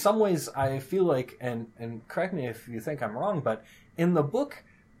 in some ways I feel like, and correct me if you think I'm wrong, but in the book,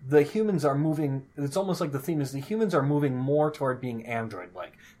 the humans are moving, it's almost like the theme is the humans are moving more toward being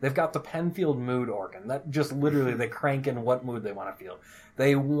android-like. They've got the Penfield mood organ that just literally they crank in what mood they want to feel.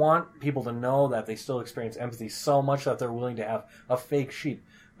 They want people to know that they still experience empathy so much that they're willing to have a fake sheep.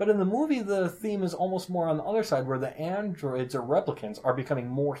 But in the movie, the theme is almost more on the other side, where the androids or replicants are becoming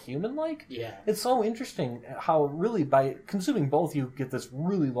more human-like. Yeah. It's so interesting how really by consuming both, you get this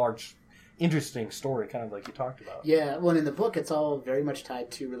really large, interesting story, kind of like you talked about. Yeah, well, in the book, it's all very much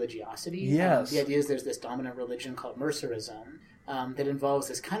tied to religiosity. Yes. The idea is there's this dominant religion called Mercerism that involves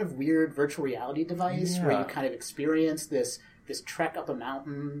this kind of weird virtual reality device where you kind of experience this trek up a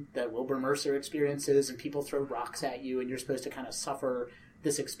mountain that Wilbur Mercer experiences, and people throw rocks at you, and you're supposed to kind of suffer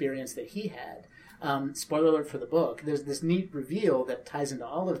this experience that he had. Spoiler alert for the book, there's this neat reveal that ties into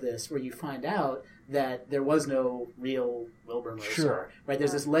all of this, where you find out that there was no real Wilbur Mercer. Sure. Right?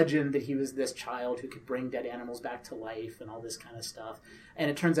 There's this legend that he was this child who could bring dead animals back to life and all this kind of stuff. And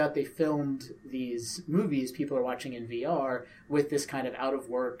it turns out they filmed these movies people are watching in VR with this kind of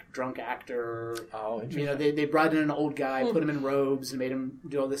out-of-work drunk actor. Oh, interesting. You know, they brought in an old guy, put him in robes, and made him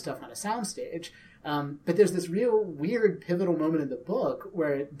do all this stuff on a soundstage. But there's this real weird pivotal moment in the book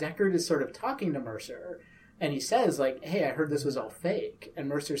where Deckard is sort of talking to Mercer, and he says, like, hey, I heard this was all fake. And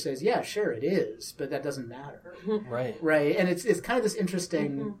Mercer says, yeah, sure, it is, but that doesn't matter. Right. Right. And it's kind of this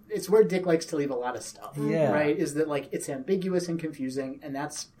interesting, it's where Dick likes to leave a lot of stuff. Yeah. Right? Is that, like, it's ambiguous and confusing, and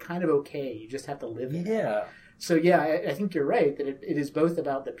that's kind of okay. You just have to live in it. Yeah. So, yeah, I think you're right, that it is both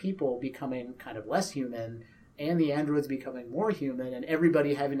about the people becoming kind of less human and the androids becoming more human, and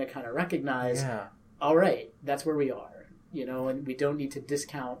everybody having to kind of recognize, all right, that's where we are. You know, and we don't need to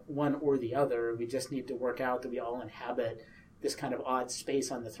discount one or the other. We just need to work out that we all inhabit this kind of odd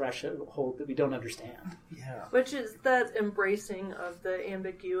space on the threshold that we don't understand. Yeah. Which is that embracing of the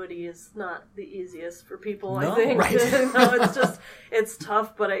ambiguity is not the easiest for people, No, I think. right. It's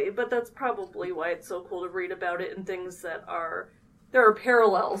tough, but that's probably why it's so cool to read about it and things that there are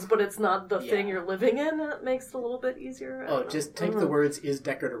parallels, but it's not the thing you're living in. It makes it a little bit easier. Just type the words, is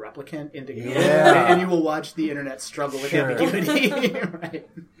Deckard a replicant, into Google, Yeah. and you will watch the internet struggle with ambiguity. Right.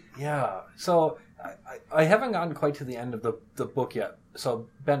 Yeah. So I haven't gotten quite to the end of the book yet. So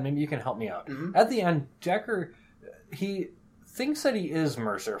Ben, maybe you can help me out. Mm-hmm. At the end, Deckard, he thinks that he is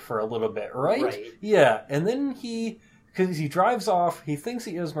Mercer for a little bit, right? Right. Yeah. And then because he drives off, he thinks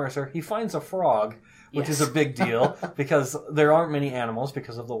he is Mercer. He finds a frog, which is a big deal because there aren't many animals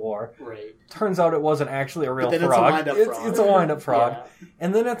because of the war. Right. Turns out it wasn't actually a real frog. It's a wind-up frog. It's a wind-up frog. Yeah.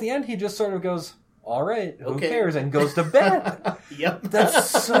 And then at the end, he just sort of goes, all right, who cares, and goes to bed. Yep. That's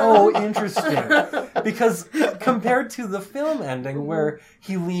so interesting. Because compared to the film ending where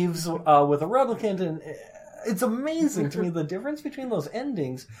he leaves with a replicant, and it's amazing to me the difference between those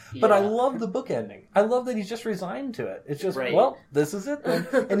endings. But I love the book ending. I love that he's just resigned to it. It's just, well, this is it then.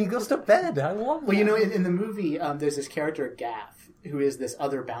 And he goes to bed. I love that. Well, you know, in the movie, there's this character, Gaff, who is this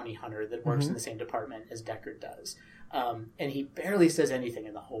other bounty hunter that works in the same department as Deckard does. And he barely says anything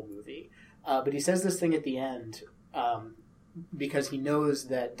in the whole movie. But he says this thing at the end because he knows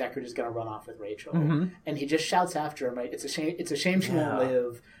that Deckard is going to run off with Rachel. Mm-hmm. And he just shouts after him, right? It's a shame she won't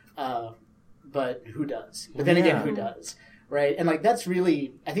live, but who does? But then again, who does? Right? And like that's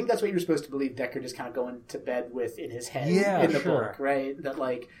really, I think that's what you're supposed to believe Deckard is kind of going to bed with in his head in the book, right? That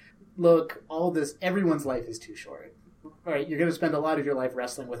like, look, everyone's life is too short. Right? You're going to spend a lot of your life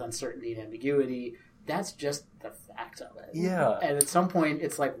wrestling with uncertainty and ambiguity. That's just the fact of it. Yeah. And at some point,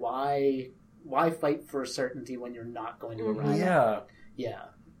 it's like, why fight for certainty when you're not going to arrive? Yeah. Yeah.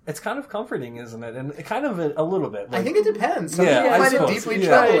 It's kind of comforting, isn't it? And kind of a little bit. Like, I think it depends. Some Yeah, people I find it suppose. deeply Yeah.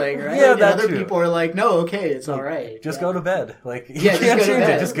 troubling, right? Yeah, and that's other true. people are like, no, okay, it's all right. Just go to bed. Like, you Yeah, just can't go to change it.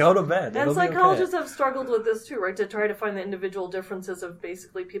 bed. Just go to bed. And It'll be psychologists okay. have struggled with this too, right? To try to find the individual differences of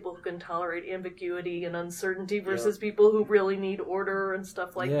basically people who can tolerate ambiguity and uncertainty versus people who really need order and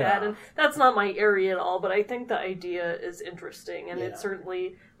stuff like that. And that's not my area at all, but I think the idea is interesting, and it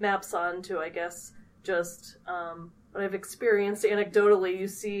certainly maps on to, I guess, just what I've experienced anecdotally. You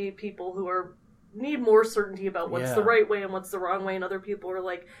see people who need more certainty about what's the right way and what's the wrong way, and other people are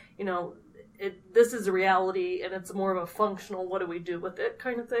like, you know, this is a reality and it's more of a functional, what do we do with it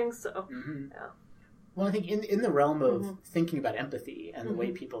kind of thing. So Well, I think in the realm of thinking about empathy and the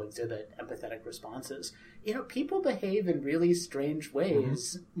way people exhibit empathetic responses, you know, people behave in really strange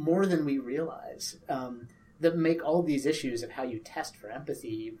ways more than we realize, that make all these issues of how you test for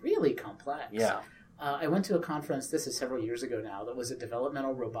empathy really complex. Yeah. I went to a conference, this is several years ago now, that was a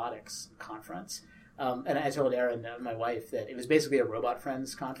developmental robotics conference. And I told Erin, my wife, that it was basically a Robot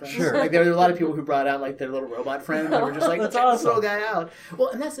Friends conference. Sure. Like, there were a lot of people who brought out like their little robot friend, and they were just like, That's check this awesome. little guy out. Well,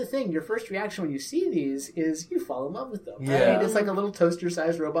 and that's the thing. Your first reaction when you see these is you fall in love with them. Yeah. Right? It's like a little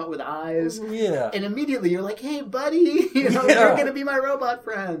toaster-sized robot with eyes. Yeah. And immediately you're like, hey, buddy, you know, you're going to be my robot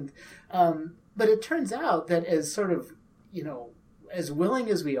friend. But it turns out that as sort of, you know, as willing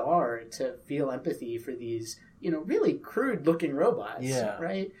as we are to feel empathy for these, you know, really crude-looking robots,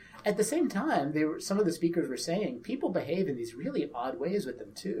 right? At the same time, some of the speakers were saying people behave in these really odd ways with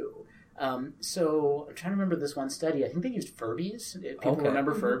them too. So I'm trying to remember this one study. I think they used Furbies. If people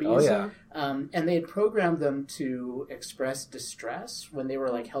remember Furbies. Oh, yeah. And they had programmed them to express distress when they were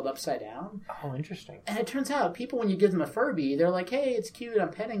like held upside down. Oh, interesting. And it turns out people, when you give them a Furby, they're like, hey, it's cute,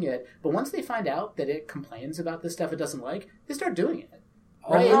 I'm petting it. But once they find out that it complains about the stuff it doesn't like, they start doing it.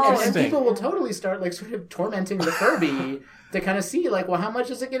 Right? Oh, and interesting. people will totally start like sort of tormenting the Furby to kind of see like, well, how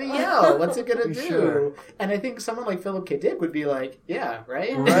much is it going to yell? What's it going to do? Sure. And I think someone like Philip K. Dick would be like, yeah,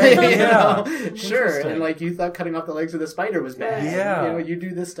 right? Right, You yeah. know? Sure. And like you thought cutting off the legs of the spider was bad. Yeah. You know, you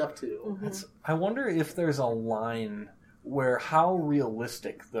do this stuff too. I wonder if there's a line where how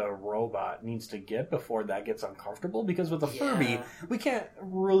realistic the robot needs to get before that gets uncomfortable, because with a Furby we can't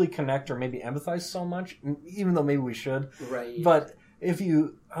really connect or maybe empathize so much, even though maybe we should. Right. But if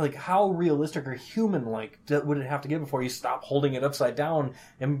you, like, how realistic or human-like would it have to get before you stop holding it upside down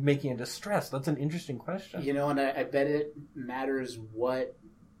and making it distressed? That's an interesting question. You know, and I bet it matters what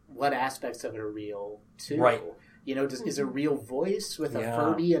aspects of it are real too. Right. You know, is a real voice with a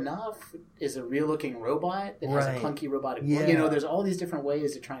Furby enough? Is a real-looking robot that has a clunky robotic voice? You know, there's all these different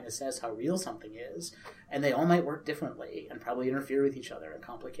ways to try and assess how real something is, and they all might work differently and probably interfere with each other in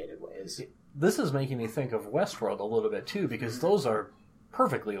complicated ways. This is making me think of Westworld a little bit, too, because those are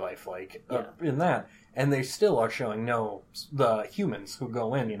perfectly lifelike in that, and they still are showing the humans who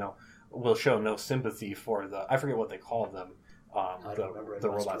go in, you know, will show no sympathy for I forget what they call them, the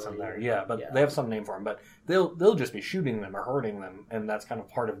robots in there. Yeah, but they have some name for them. But they'll just be shooting them or hurting them, and that's kind of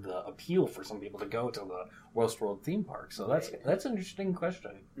part of the appeal for some people to go to the Westworld theme park. So that's an interesting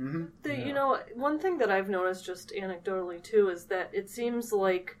question. Mm-hmm. You know, one thing that I've noticed just anecdotally too is that it seems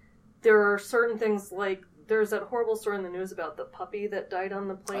like there are certain things like there's that horrible story in the news about the puppy that died on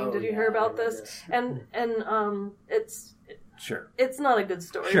the plane. Did you hear about this? And it's not a good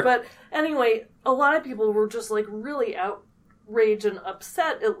story. Sure. But anyway, a lot of people were just like really outraged and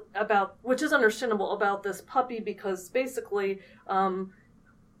upset about, which is understandable, about this puppy because basically, and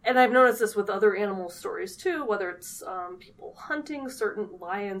I've noticed this with other animal stories too, whether it's people hunting certain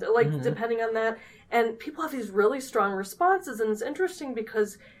lions, like depending on that, and people have these really strong responses, and it's interesting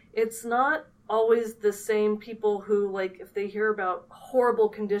because it's not always the same people who, like, if they hear about horrible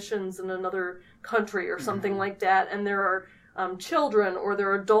conditions in another country or something like that, and there are children or there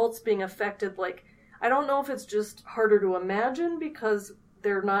are adults being affected, like, I don't know if it's just harder to imagine because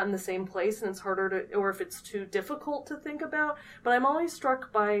they're not in the same place and it's harder to, or if it's too difficult to think about, but I'm always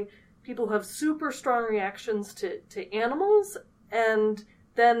struck by people who have super strong reactions to animals, and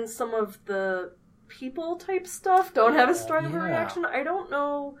then some of the people type stuff don't have as strong of a reaction. I don't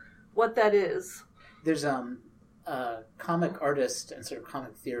know what that is. There's a comic artist and sort of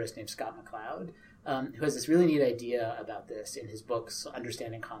comic theorist named Scott McCloud, who has this really neat idea about this in his books,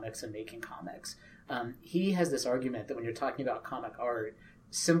 Understanding Comics and Making Comics. He has this argument that when you're talking about comic art,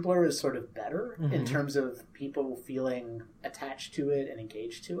 simpler is sort of better in terms of people feeling attached to it and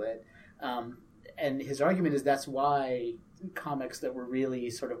engaged to it. And his argument is that's why comics that were really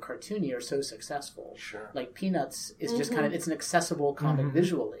sort of cartoony are so successful. Sure. Like Peanuts is just kind of, it's an accessible comic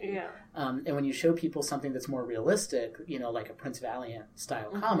visually. Yeah. And when you show people something that's more realistic, you know, like a Prince Valiant style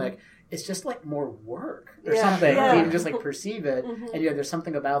comic, it's just like more work or something. Yeah. You can just like perceive it. And there's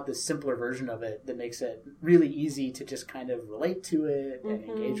something about this simpler version of it that makes it really easy to just kind of relate to it and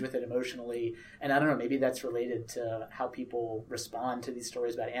engage with it emotionally. And I don't know, maybe that's related to how people respond to these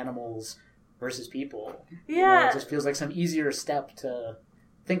stories about animals versus people. Yeah. You know, it just feels like some easier step to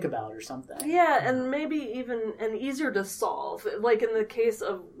think about or something. Yeah, and maybe even easier to solve. Like in the case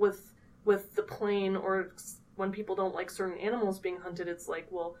of with the plane, or when people don't like certain animals being hunted, it's like,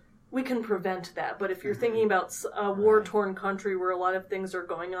 well, we can prevent that. But if you're thinking about a war-torn country where a lot of things are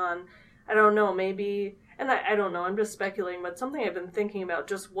going on, I don't know, maybe, and I don't know, I'm just speculating, but something I've been thinking about,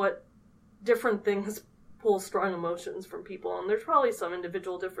 just what different things pull strong emotions from people, and there's probably some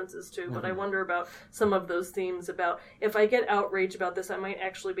individual differences too, but I wonder about some of those themes about, if I get outraged about this, I might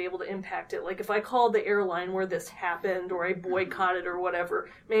actually be able to impact it. Like if I called the airline where this happened, or I boycotted or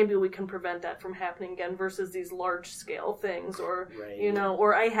whatever, maybe we can prevent that from happening again, versus these large scale things, or you know,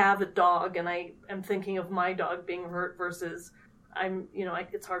 or I have a dog and I am thinking of my dog being hurt versus I'm, you know,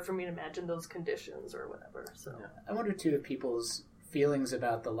 it's hard for me to imagine those conditions or whatever. So I wonder too if people's feelings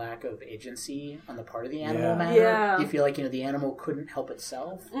about the lack of agency on the part of the animal matter. You feel like, you know, the animal couldn't help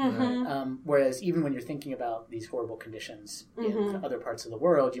itself. Whereas even when you're thinking about these horrible conditions in other parts of the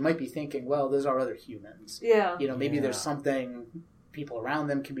world, you might be thinking, well, those are other humans. Yeah. You know, maybe there's something people around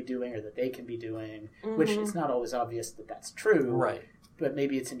them can be doing or that they can be doing, which it's not always obvious that that's true. Right. But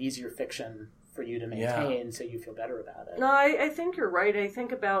maybe it's an easier fiction for you to maintain, so you feel better about it. No, I think you're right. I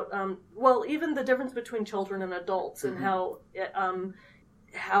think about, well, even the difference between children and adults and how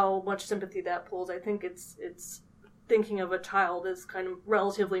much sympathy that pulls. I think it's thinking of a child as kind of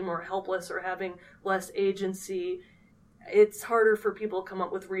relatively more helpless or having less agency. It's harder for people to come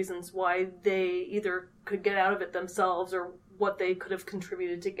up with reasons why they either could get out of it themselves or what they could have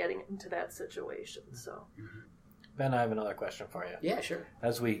contributed to getting into that situation. So, Ben, I have another question for you. Yeah, sure.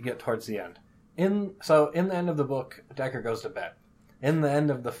 As we get towards the end. In the end of the book, Deckard goes to bed. In the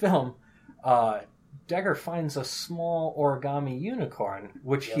end of the film, Deckard finds a small origami unicorn,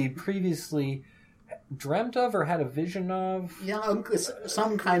 which he previously dreamt of or had a vision of. Yeah,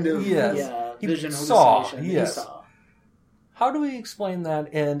 some kind of vision saw. hallucination. Yes. He saw. How do we explain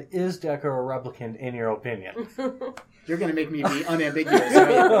that, and is Deckard a replicant in your opinion? You're going to make me be unambiguous.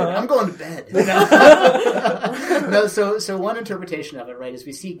 Right? I'm going to bed. No, so one interpretation of it, right, is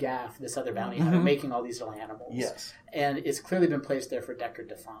we see Gaff, this other bounty hunter, making all these little animals. Yes. And it's clearly been placed there for Deckard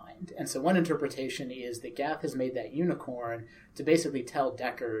to find. And so one interpretation is that Gaff has made that unicorn to basically tell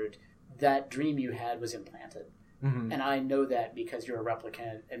Deckard that dream you had was implanted. And I know that because you're a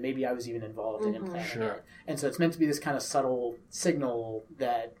replicant, and maybe I was even involved in implanting it. And so it's meant to be this kind of subtle signal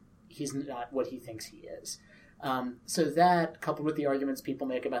that he's not what he thinks he is. So that, coupled with the arguments people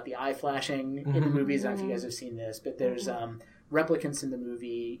make about the eye flashing in the movies, I don't know if you guys have seen this, but there's replicants in the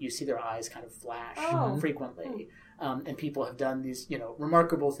movie, you see their eyes kind of flash frequently. And people have done these,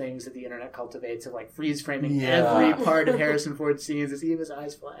 remarkable things that the internet cultivates of like freeze framing every part of Harrison Ford's scenes to see his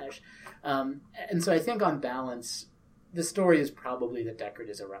eyes flash. And so I think on balance, the story is probably that Deckard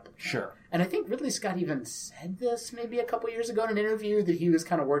is a replicant. Sure. And I think Ridley Scott even said this maybe a couple years ago in an interview that he was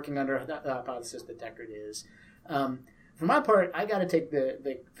kind of working under the hypothesis that Deckard is. For my part, I got to take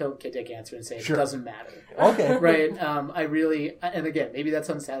the Philip K. Dick answer and say it doesn't matter. Okay. Right? I really... And again, maybe that's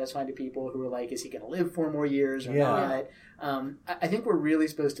unsatisfying to people who are like, is he going to live 4 more years or not? I think we're really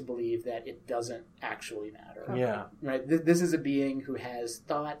supposed to believe that it doesn't actually matter. Yeah. Right? This is a being who has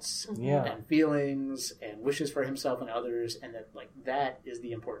thoughts and feelings and wishes for himself and others, and that is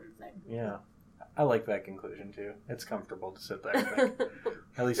the important thing. Yeah. I like that conclusion, too. It's comfortable to sit there and think.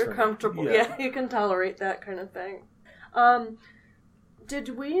 At least you're comfortable. Yeah, you can tolerate that kind of thing.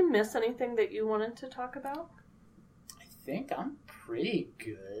 Did we miss anything that you wanted to talk about? I think I'm pretty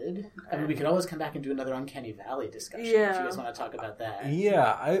good. I mean, we could always come back and do another Uncanny Valley discussion if you guys want to talk about that.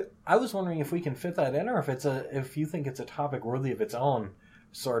 Yeah, I was wondering if we can fit that in, or if you think it's a topic worthy of its own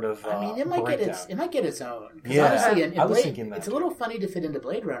sort of. I mean, it might get its own. Yeah, honestly, I was thinking that. It's a little funny to fit into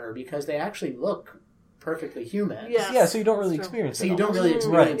Blade Runner because they actually look perfectly human. Yes. Yeah, so you don't really experience it. So you don't really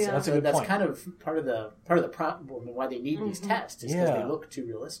experience it. That's a good point. That's kind of part of the problem and why they need these tests is because they look too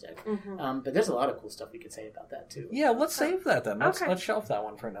realistic. But there's a lot of cool stuff we could say about that too. Yeah, let's save that then. Let's shelf that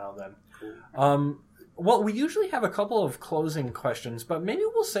one for now then. Cool. Well, we usually have a couple of closing questions, but maybe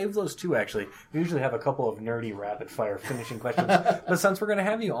we'll save those too, actually. We usually have a couple of nerdy rapid-fire finishing questions. But since we're going to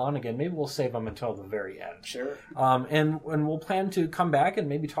have you on again, maybe we'll save them until the very end. Sure. And we'll plan to come back and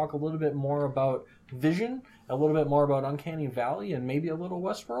maybe talk a little bit more about Vision, a little bit more about Uncanny Valley, and maybe a little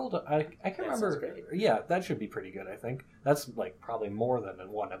Westworld. I can't remember. Yeah, that should be pretty good, I think. That's probably more than in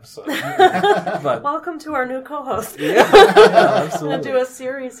one episode. But welcome to our new co-host. Yeah, absolutely. I'm going to do a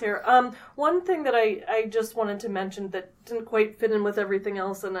series here. One thing that I just wanted to mention that didn't quite fit in with everything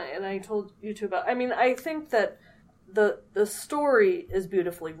else, and I told you two about. I mean, I think that the story is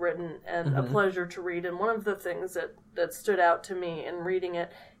beautifully written and a pleasure to read. And one of the things that stood out to me in reading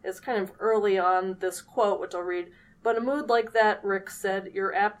it is kind of early on this quote, which I'll read. But a mood like that, Rick said,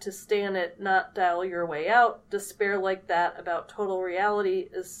 you're apt to stay in it, not dial your way out. Despair like that about total reality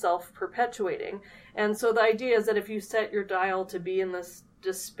is self-perpetuating. And so the idea is that if you set your dial to be in this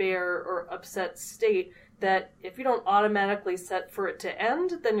despair or upset state, that if you don't automatically set for it to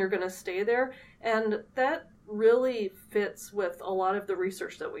end, then you're going to stay there. And that really fits with a lot of the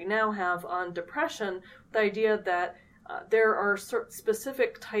research that we now have on depression, the idea that there are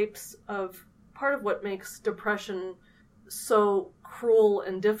specific types of, part of what makes depression so cruel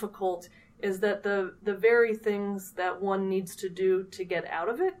and difficult is that the very things that one needs to do to get out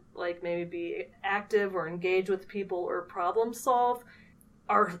of it, like maybe be active or engage with people or problem solve,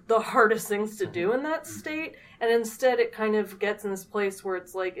 are the hardest things to do in that state. And instead it kind of gets in this place where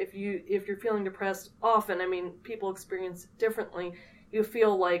it's like if you're feeling depressed often, I mean, people experience it differently, you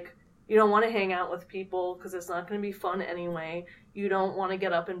feel like you don't want to hang out with people because it's not going to be fun anyway. You don't want to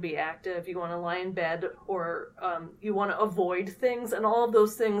get up and be active. You want to lie in bed, or you want to avoid things, and all of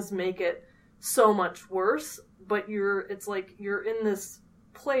those things make it so much worse. But it's like you're in this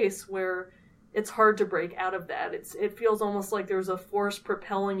place where it's hard to break out of that. It feels almost like there's a force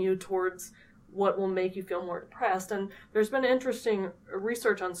propelling you towards what will make you feel more depressed. And there's been interesting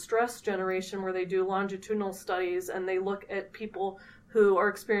research on stress generation where they do longitudinal studies and they look at people who are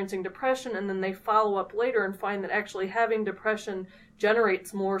experiencing depression, and then they follow up later and find that actually having depression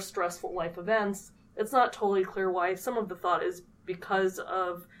generates more stressful life events. It's not totally clear why. Some of the thought is because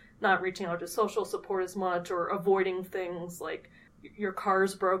of not reaching out to social support as much, or avoiding things like your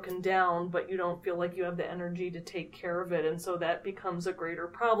car's broken down, but you don't feel like you have the energy to take care of it, and so that becomes a greater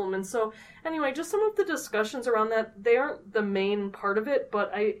problem. And so, anyway, just some of the discussions around that, they aren't the main part of it,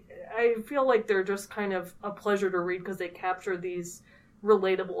 but I feel like they're just kind of a pleasure to read because they capture these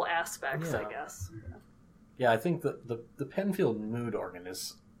relatable aspects, I guess. Yeah, I think the Penfield mood organ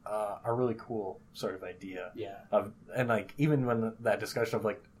is a really cool sort of idea. Yeah. And like even when that discussion of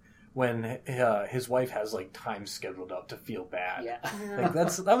like when his wife has like time scheduled out to feel bad. Yeah. Like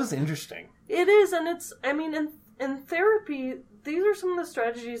that was interesting. It is, and it's, I mean, in therapy, these are some of the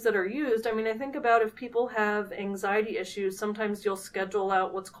strategies that are used. I mean, I think about if people have anxiety issues, sometimes you'll schedule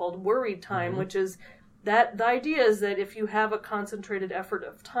out what's called worry time, which is that the idea is that if you have a concentrated effort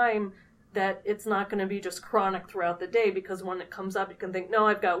of time, that it's not going to be just chronic throughout the day, because when it comes up, you can think, no,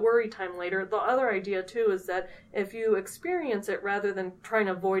 I've got worry time later. The other idea, too, is that if you experience it rather than trying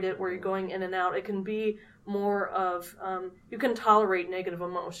to avoid it where you're going in and out, it can be more of you can tolerate negative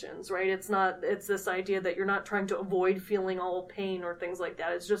emotions, right? It's this idea that you're not trying to avoid feeling all pain or things like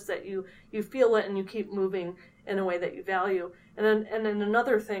that. It's just that you feel it and you keep moving in a way that you value. And then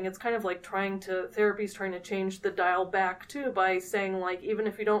another thing, it's kind of like therapy's trying to change the dial back too, by saying, like, even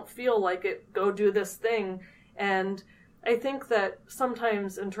if you don't feel like it, go do this thing. And I think that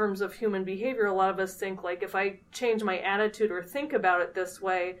sometimes in terms of human behavior, a lot of us think, like, if I change my attitude or think about it this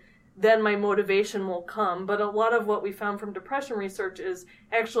way, then my motivation will come. But a lot of what we found from depression research is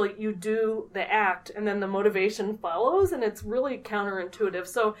actually you do the act and then the motivation follows, and it's really counterintuitive.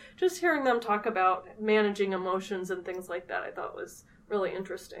 So just hearing them talk about managing emotions and things like that, I thought was really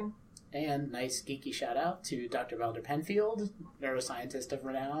interesting. And nice geeky shout out to Dr. Valder Penfield, neuroscientist of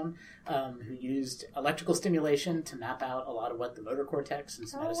renown, who used electrical stimulation to map out a lot of what the motor cortex and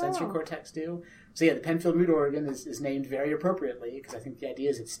somatosensory cortex do. So yeah, the Penfield mood organ is named very appropriately, because I think the idea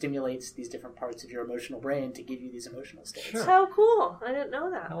is it stimulates these different parts of your emotional brain to give you these emotional states. Sure. How cool. I didn't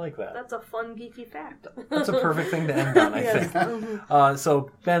know that. I like that. That's a fun, geeky fact. That's a perfect thing to end on, I think. So,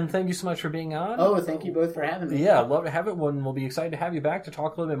 Ben, thank you so much for being on. Oh, thank you both for having me. Yeah, I'd love to have it. We'll be excited to have you back to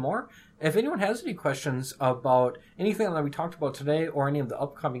talk a little bit more. If anyone has any questions about anything that we talked about today or any of the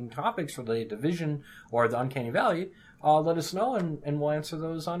upcoming topics related to vision or the Uncanny Valley, let us know and we'll answer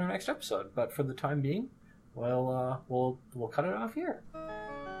those on our next episode. But for the time being, we'll cut it off here.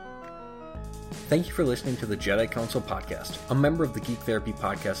 Thank you for listening to the Jedi Counsel podcast, a member of the Geek Therapy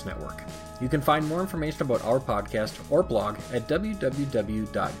Podcast Network. You can find more information about our podcast or blog at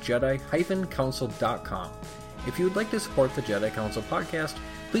www.jedi-counsel.com. If you would like to support the Jedi Counsel podcast,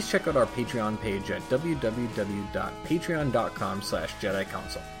 please check out our Patreon page at www.patreon.com/Jedi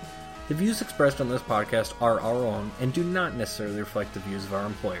Counsel. The views expressed on this podcast are our own and do not necessarily reflect the views of our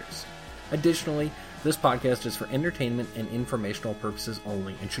employers. Additionally, this podcast is for entertainment and informational purposes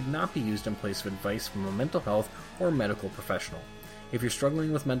only and should not be used in place of advice from a mental health or medical professional. If you're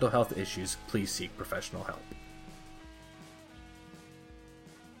struggling with mental health issues, please seek professional help.